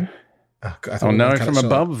going? Oh no, from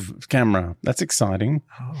above camera. That's exciting.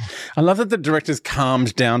 Oh. I love that the director's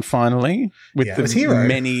calmed down finally with the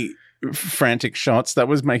many frantic shots. That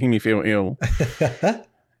was making me feel ill.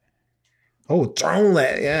 Oh, don't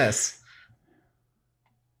let, yes.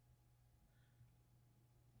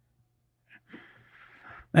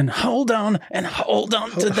 And hold on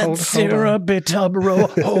to that Syrupy Tub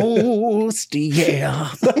Roast, yeah.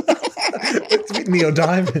 It's with Neil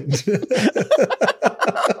Diamond.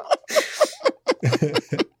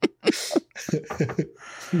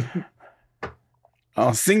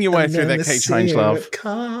 I'll sing your way through that Kate Change love.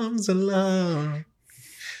 Comes along.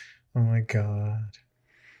 Oh my God.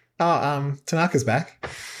 Tanaka's back.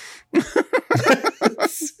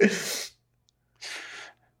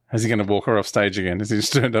 Is he going to walk her off stage again? Is he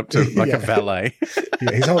just turned up to like a valet?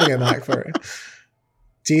 Yeah, he's holding a mic for her.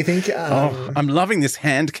 Do you think? I'm loving this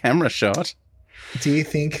hand camera shot. Do you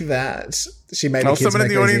think that she made the kids someone in make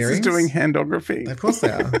the those audience earrings? is doing handography. Of course they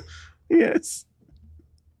are. Yes.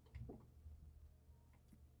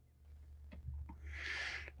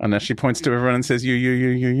 And now she points to everyone and says, you.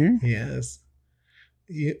 Yes.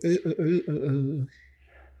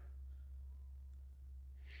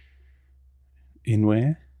 In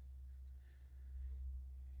where?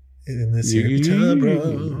 In the You. syrup tub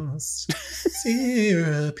roast.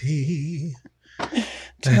 Syrupy.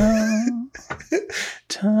 Tub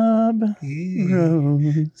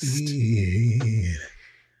roast.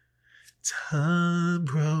 Tub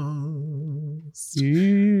roast.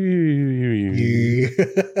 You.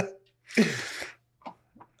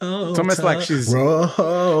 Oh, It's almost like she's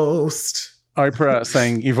roast. Oprah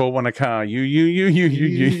saying, "You've all won a car." You.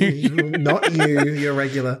 Not you. You're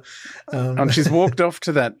regular. And she's walked off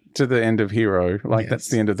to the end of Hero, like that's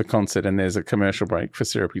Yes. the end of the concert, and there's a commercial break for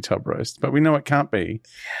Syrupy Tub Roast. But we know it can't be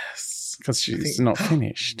Yes. because she's think- not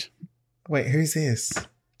finished. Wait, who's this?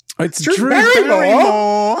 It's Drew Drew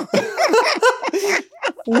Barrymore. Barrymore.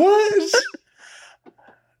 What?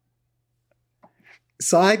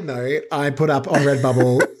 Side note, I put up on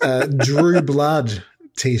Redbubble a Drew Blood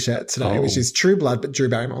t-shirt today, which is True Blood, but Drew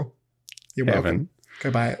Barrymore. You're welcome. Heaven.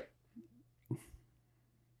 Go buy it.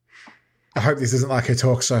 I hope this isn't like a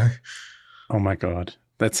talk show. Oh my God.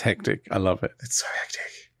 That's hectic. I love it. It's so hectic.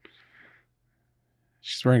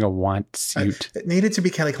 She's wearing a white suit. It needed to be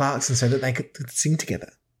Kelly Clarkson so that they could sing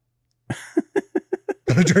together.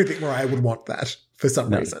 But I don't think Mariah would want that for some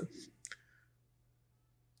No. reason.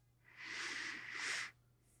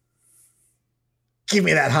 Give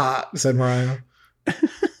me that heart, said Mariah.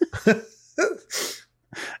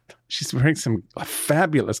 She's wearing some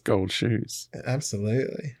fabulous gold shoes.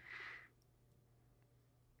 Absolutely.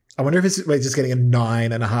 I wonder if we're just getting a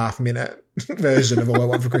 9.5 minute version of All I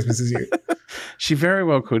Want for Christmas Is You. She very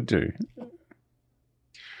well could do.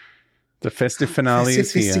 The festive finale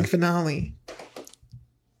is here. Festive finale.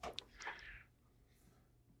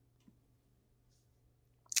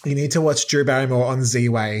 You need to watch Drew Barrymore on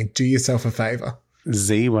Z-Way. Do yourself a favor.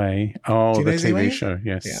 Z-Way. Oh, Do you the know TV Z-Way? show.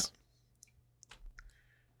 Yes. Yeah.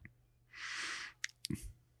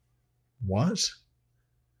 What?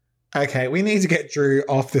 Okay, we need to get Drew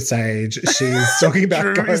off the stage. She's talking about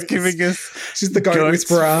Drew goats. is giving us She's the goat goats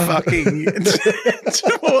whisperer. fucking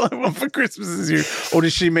to All I Want for Christmas Is You. Or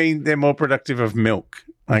does she mean they're more productive of milk?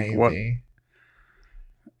 Like Maybe. what?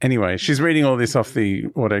 Anyway, she's reading all this off the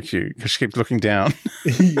auto cue because she keeps looking down.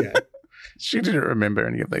 Yeah. She didn't remember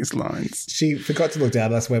any of these lines. She forgot to look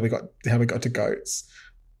down. That's how we got to goats.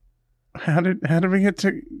 How did we get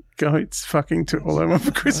to goats fucking to All I Want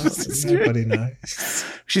for Christmas Is You? Nobody knows.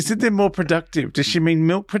 She said they're more productive. Does she mean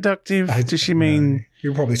milk productive? Does she mean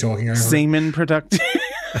You're probably talking over. semen productive?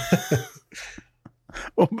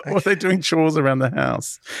 or are they doing chores around the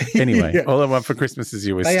house? Anyway, Yeah. All I Want for Christmas Is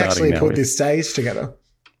You is They starting actually now. put this stage together.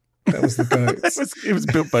 That was the goats. It was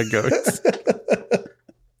built by goats.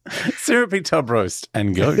 Syrupy tub roast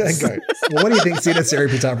and goats. Goats. Well, what do you think's in a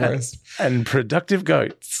syrupy tub roast? And productive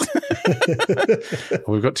goats.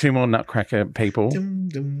 We've got 2 more Nutcracker people. Dum,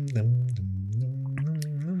 dum, dum,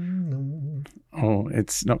 dum, dum. Oh,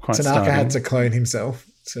 it's not quite Tanaka starting. had to clone himself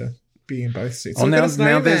to be in both suits. Oh, We've got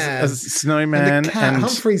now a there's snowman. a snowman and the cat.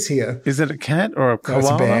 Humphrey's here. Is it a cat or a No, it's a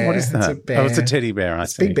koala? bear. What is It's that? a bear. Oh, it's a teddy bear, I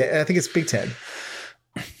see. Big Bear. I think it's Big Ted.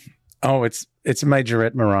 Oh, it's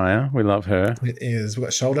Majorette Mariah. We love her. It is. We've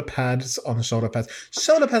got shoulder pads on shoulder pads.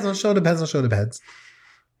 Shoulder pads on shoulder pads on shoulder pads.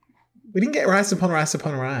 We didn't get rice upon rice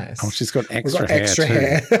upon rice. Oh, she's got We've extra got hair extra too.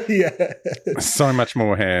 hair. Yeah. So much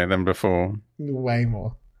more hair than before. Way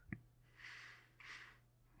more.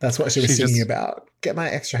 That's what she was She singing just- about. Get my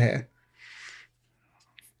extra hair.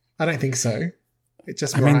 I don't think so. It's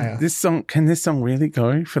just I Mariah. mean, can this song really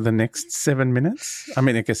go for the next 7 minutes? I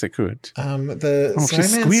mean, I guess it could. The Oh,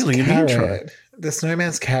 she's squealing in the intro. carrot. The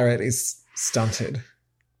snowman's carrot is stunted.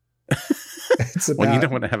 It's about, Well, you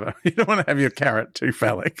don't want to have your carrot too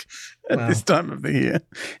phallic at Well. this time of the year.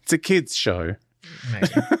 It's a kids show.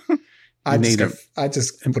 maybe. I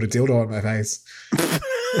just put a dildo on my face.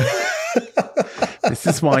 This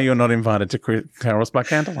is why you're not invited to Carols by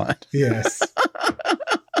Candlelight. Yes.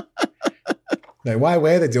 No, why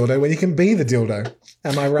wear the dildo when you can be the dildo?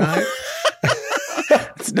 Am I right?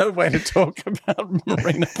 It's no way to talk about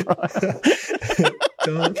Marina Pryor.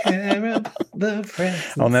 Don't care about the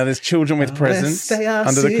presents. Oh, now there's children with Unless presents they are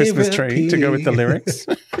under the Christmas tree to go with the syrupy. lyrics.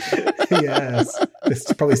 Yes. There's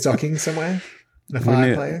probably stockings somewhere in a We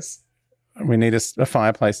need- fireplace. We need a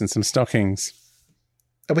fireplace and some stockings.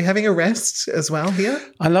 Are we having a rest as well here?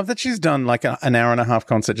 I love that she's done like an hour and a half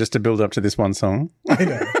concert just to build up to this one song. I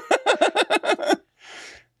know.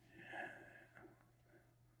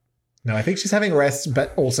 No, I think she's having a rest,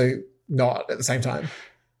 but also not at the same time.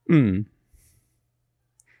 Mm.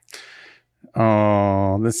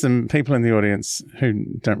 Oh, there's some people in the audience who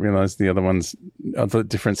don't realise the other ones are the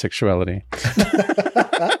different sexuality.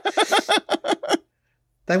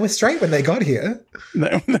 They were straight when they got here.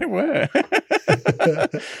 They were.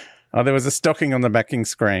 Oh, there was a stocking on the backing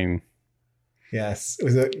screen Yes.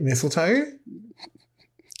 Was it mistletoe?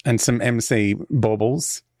 and some MC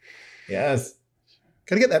baubles. Yes.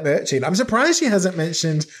 Gotta get that merch in. I'm surprised she hasn't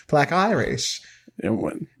mentioned Black Irish. She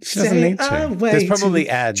doesn't need to. There's probably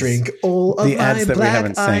ads. Drink all of The my ads that we Black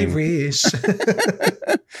haven't seen. Irish.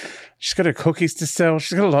 She's got her cookies to sell.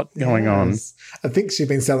 She's got a lot going on. Yes. I think she's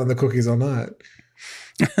been selling the cookies all night.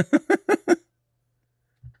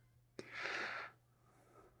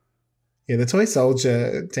 Yeah, the toy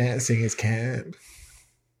soldier dancing is camp.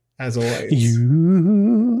 As always.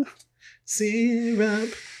 You.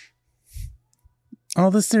 Syrup.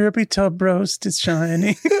 All the syrupy tub roast is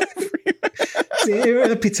shining.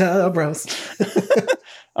 Syrupy tub roast.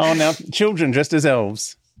 Oh, now children dressed as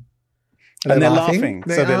elves. And they're laughing.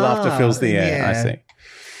 So their laughter fills the air. I see.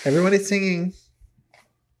 Everyone is singing.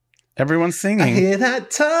 Everyone's I singing. hear that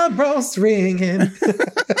tub roast ringing.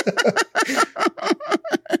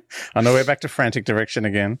 I know we're back to frantic direction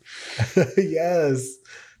again. Yes.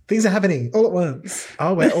 Things are happening all at once.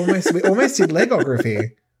 Oh, we almost did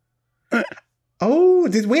Legography. Oh,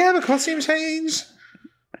 did we have a costume change?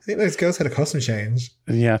 I think those girls had a costume change.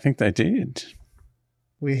 Yeah, I think they did.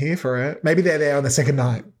 We're here for it. Maybe they're there on the second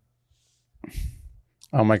night.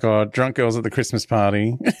 Oh my God. Drunk girls at the Christmas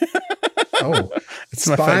party. Oh, It's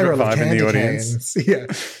my favourite spiral of vibe in candy the audience. canes. Yeah.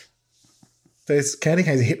 Those candy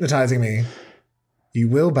canes are hypnotizing me. You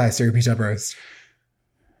will buy syrupy tub roast.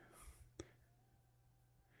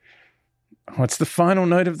 What's the final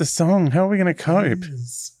note of the song? How are we going to cope?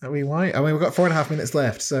 We won't. I mean, we've got 4.5 minutes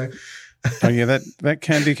left, so Oh, yeah, that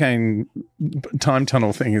candy cane time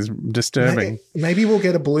tunnel thing is disturbing. maybe we'll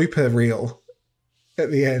get a blooper reel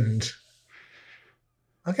at the end.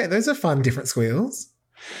 Okay, those are fun, different squeals.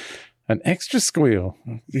 An extra squeal.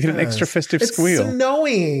 You get an extra Yes. festive It's squeal.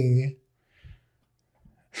 snowing.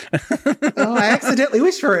 Oh, I accidentally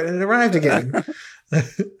wished for it and it arrived again.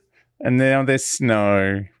 And now there's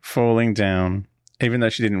snow falling down, even though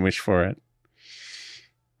she didn't wish for it.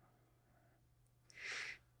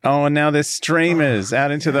 Oh, and now there's streamers out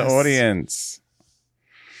into the yes. audience.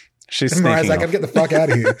 She's And Mariah's sneaking like, off. I'm getting the fuck out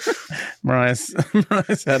of here.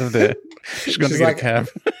 Mariah's out of there. She's going to She's get like- a cab.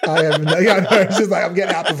 I know. She's like, I'm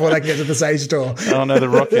getting out before they can get to the stage door. Oh, no, the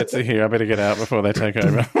Rockettes are here. I better get out before they take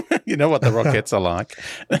over. You know what the Rockettes are like.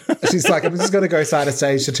 She's like, I'm just going to go side of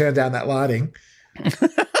stage to turn down that lighting.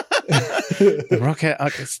 The Rocket,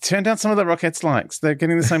 turn down some of the Rockettes' lights. They're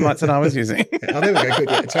getting the same lights that I was using. Oh, there we go. Good.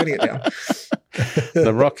 Yeah, turning it down.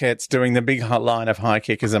 The Rockettes doing the big line of high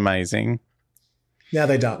kick is amazing. Now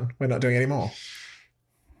they're done. We're not doing any more.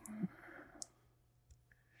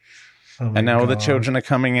 Oh my And now all the God. children are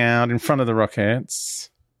coming out in front of the Rockettes.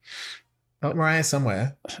 Oh, Mariah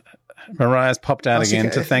somewhere. Mariah's popped out Oh, she again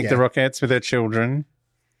ca- to thank the yeah. Rockettes with her children.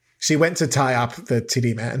 She went to tie up the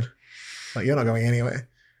titty man. Like, you're not going anywhere.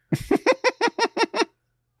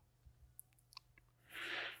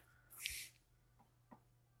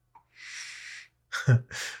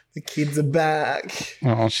 The kids are back.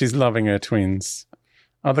 Oh, she's loving her twins.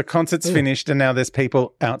 Oh, the concert's Ooh. finished and now there's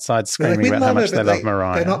people outside They're like, screaming "We about how love much it," they but love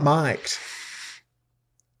Mariah. They're not mic'd.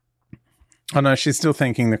 Oh, no, she's still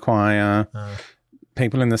thanking the choir. Oh.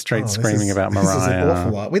 People in the street This screaming is- about This is an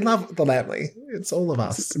awful Mariah. lot. We love the Lamley. It's all of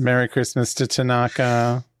us. Merry Christmas to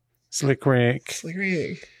Tanaka, Slick Rick, It's like,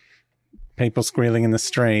 really. people squealing in the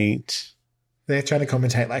street. They're trying to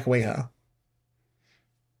commentate like we are.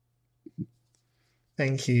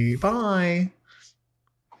 Thank you. Bye.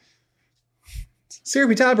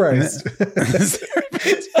 Syrupy tub roast.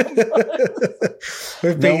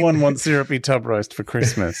 We've No been, one wants syrupy tub roast for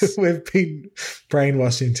Christmas. We've been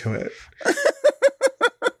brainwashed into it.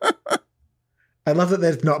 I love that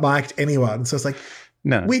they've not mic'd anyone. So it's like,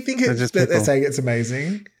 No, we think they're it's, just that they're people, saying it's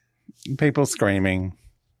amazing. people screaming.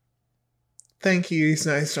 Thank you,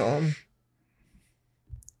 Snowstorm.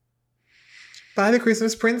 Buy the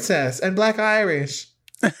Christmas Princess and Black Irish.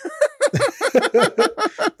 Look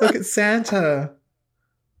at Santa.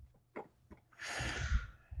 Oh,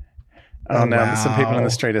 Oh, now some people in wow. the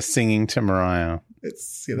street are singing to Mariah.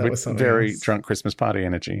 It's that With was something very else. drunk Christmas party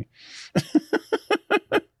energy.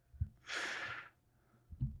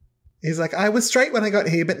 He's like, I was straight when I got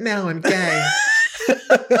here, but now I'm gay.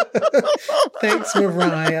 Thanks,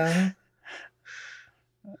 Mariah.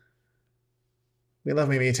 We love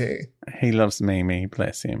Mimi too. He loves Mimi,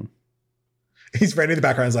 bless him. His friend in the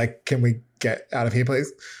background is like, can we get out of here,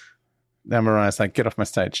 please? Now Mariah's like, get off my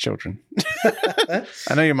stage, children. I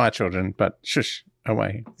know you're my children, but shush,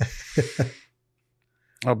 away.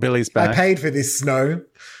 Oh, Billy's I back. paid for this snow.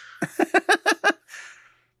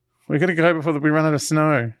 We're going to go before we run out of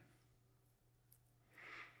snow.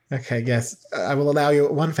 Okay, yes. I will allow you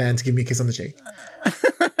one fan to give me a kiss on the cheek.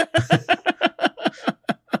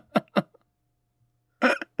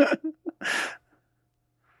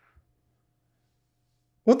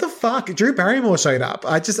 What the fuck? Drew Barrymore showed up.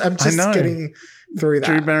 I'm just know. getting through that.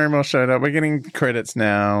 Drew Barrymore showed up. We're getting credits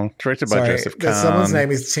now. Directed by Joseph Kahn. Someone's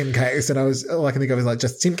name is Tim Case, and all I can think of is like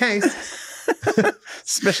just Tim Case.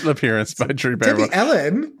 Special appearance by Drew Barrymore.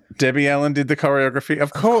 Debbie Allen. Did the choreography.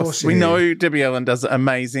 Of course she we did. know Debbie Allen does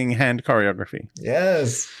amazing hand choreography.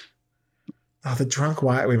 Yes. Oh, the drunk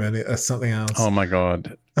white women are something else. Oh my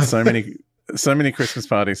God. So many Christmas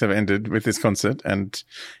parties have ended with this concert, and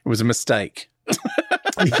it was a mistake.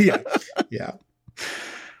 Yeah.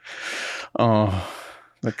 Oh,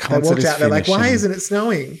 the They concert walked is out, they're like, why finishing. isn't it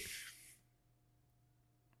snowing?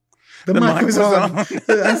 The The mic mic was was on. on.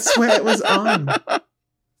 I swear it was on.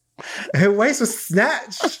 Her waist was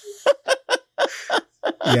snatched.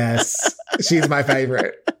 Yes, she's my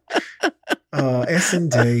favorite. Oh,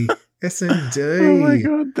 S&D. S&D. Oh my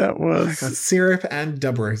God, that was Syrup and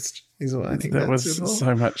dub roast is what I think. that that's was it all.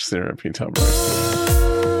 so much syrupy tub roast.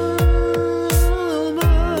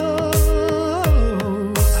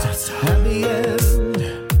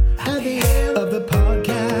 At the end of the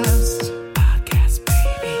podcast. Podcast,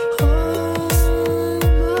 baby.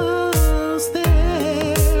 Almost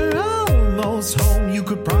there. Almost home, you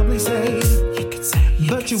could probably say.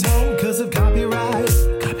 But you won't because of copyright.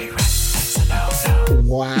 Copyright. That's a no-no.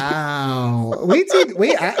 Wow.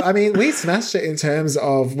 We smashed it in terms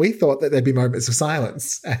of we thought that there'd be moments of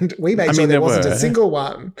silence, and we made sure there wasn't a single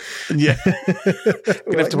one. Yeah. I'm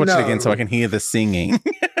going to have to watch it again so I can hear the singing.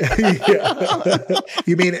 Yeah.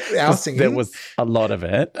 You mean our singing? There was a lot of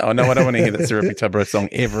it. Oh, no, I don't want to hear that Syrupy Tub Roast song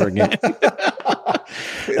ever again.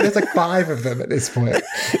 There's like 5 of them at this point.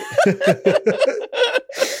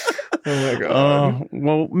 Oh my God. Oh,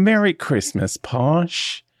 well, Merry Christmas,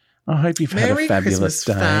 Posh. I hope you've had a fabulous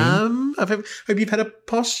day. fam. I hope you've had a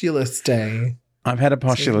postulous day. I've had a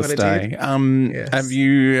postulous what I day. did. Yes. Have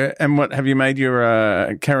you made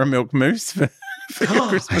your caramel milk mousse for your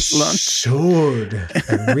Christmas lunch?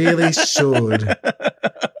 I really should.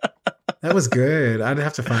 That was good. I'd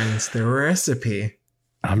have to find the recipe.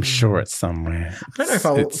 I'm sure it's somewhere. I don't know if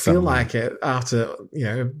I'll It's feel somewhere. like it after,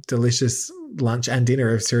 delicious lunch and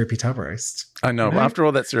dinner of syrupy tub roast. I know. You know? After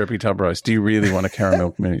all that Syrupy Tub Roast, do you really want a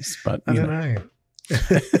caramel mousse? But I you don't know. know.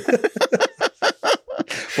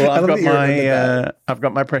 Well, I love that you remembered that. I've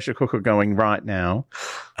got my pressure cooker going right now.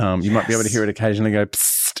 You might be able to hear it occasionally go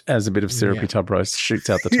psst as a bit of Syrupy Yeah. Tub Roast shoots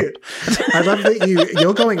out the top. I love that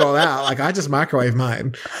you're going all out. Like I just microwave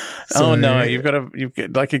mine. Oh no,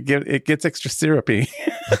 it gets extra syrupy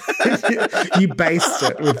You baste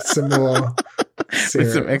it with some more syrup.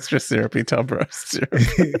 with some extra Syrupy Tub Roast syrup.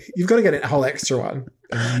 You've got to get a whole extra one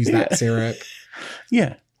and use that syrup.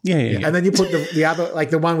 Yeah. And then you put the other, like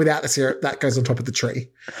the one without the syrup, that goes on top of the tree.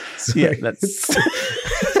 So Yeah, that's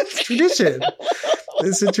it's tradition.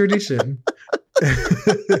 It's a tradition.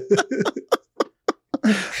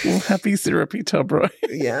 well, happy Syrupy Tub Roast.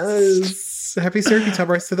 Yes. Happy syrupy tub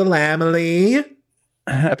roast to the lamely.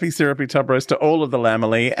 Happy Syrupy Tub Roast to all of the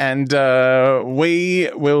Lamely. And we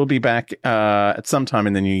will be back at some time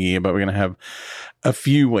in the new year, but we're going to have a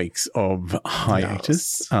few weeks of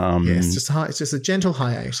hiatus. Yes, it's just a gentle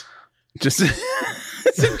hiatus. Just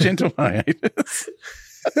it's a gentle hiatus.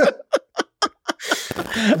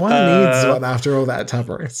 One needs one after all that tub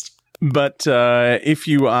roast. But if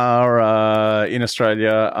you are in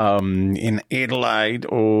Australia, in Adelaide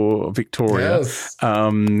or Victoria, Yes.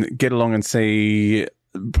 get along and see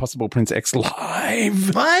Possible Prince X live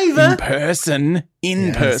in Live. person.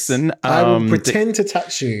 Yes. Person. I will pretend to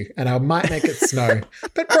touch you and I might make it snow,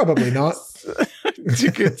 but probably not.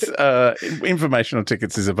 Tickets, information on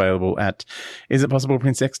tickets is available at, is it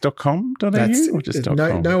possibleprincex.com.au or just .com?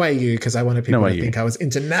 No AU, because I wanted people No to AU. think I was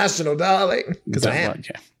international, darling, because I am.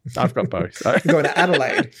 Yeah, I've got both. I'm going to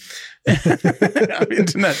Adelaide. I'm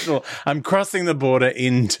international. I'm crossing the border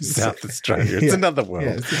into South Australia. It's another world.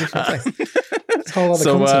 Yeah, it's a different place. It's a whole other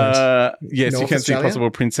So, continent. yes, North you can Australia? see Possible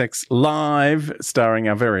Prince X live, starring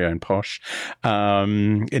our very own Posh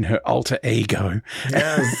in her alter ego.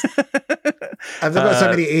 Yes. I've got so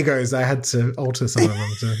many egos, I had to alter some of them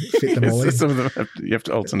to fit them all in. Some of them you have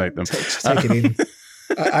to alternate them. Take it in.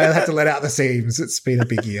 I have to let out the seams. It's been a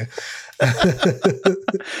big year.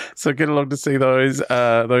 So get along to see those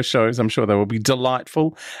shows. I'm sure they will be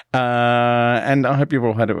delightful. And I hope you've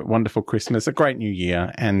all had a wonderful Christmas, a great new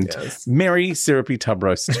year, and merry syrupy tub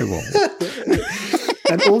roast to all.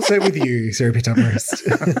 And also with you, Syrupy Tub Roast.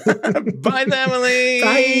 Bye, family.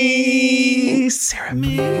 Bye,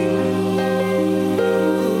 Syrup.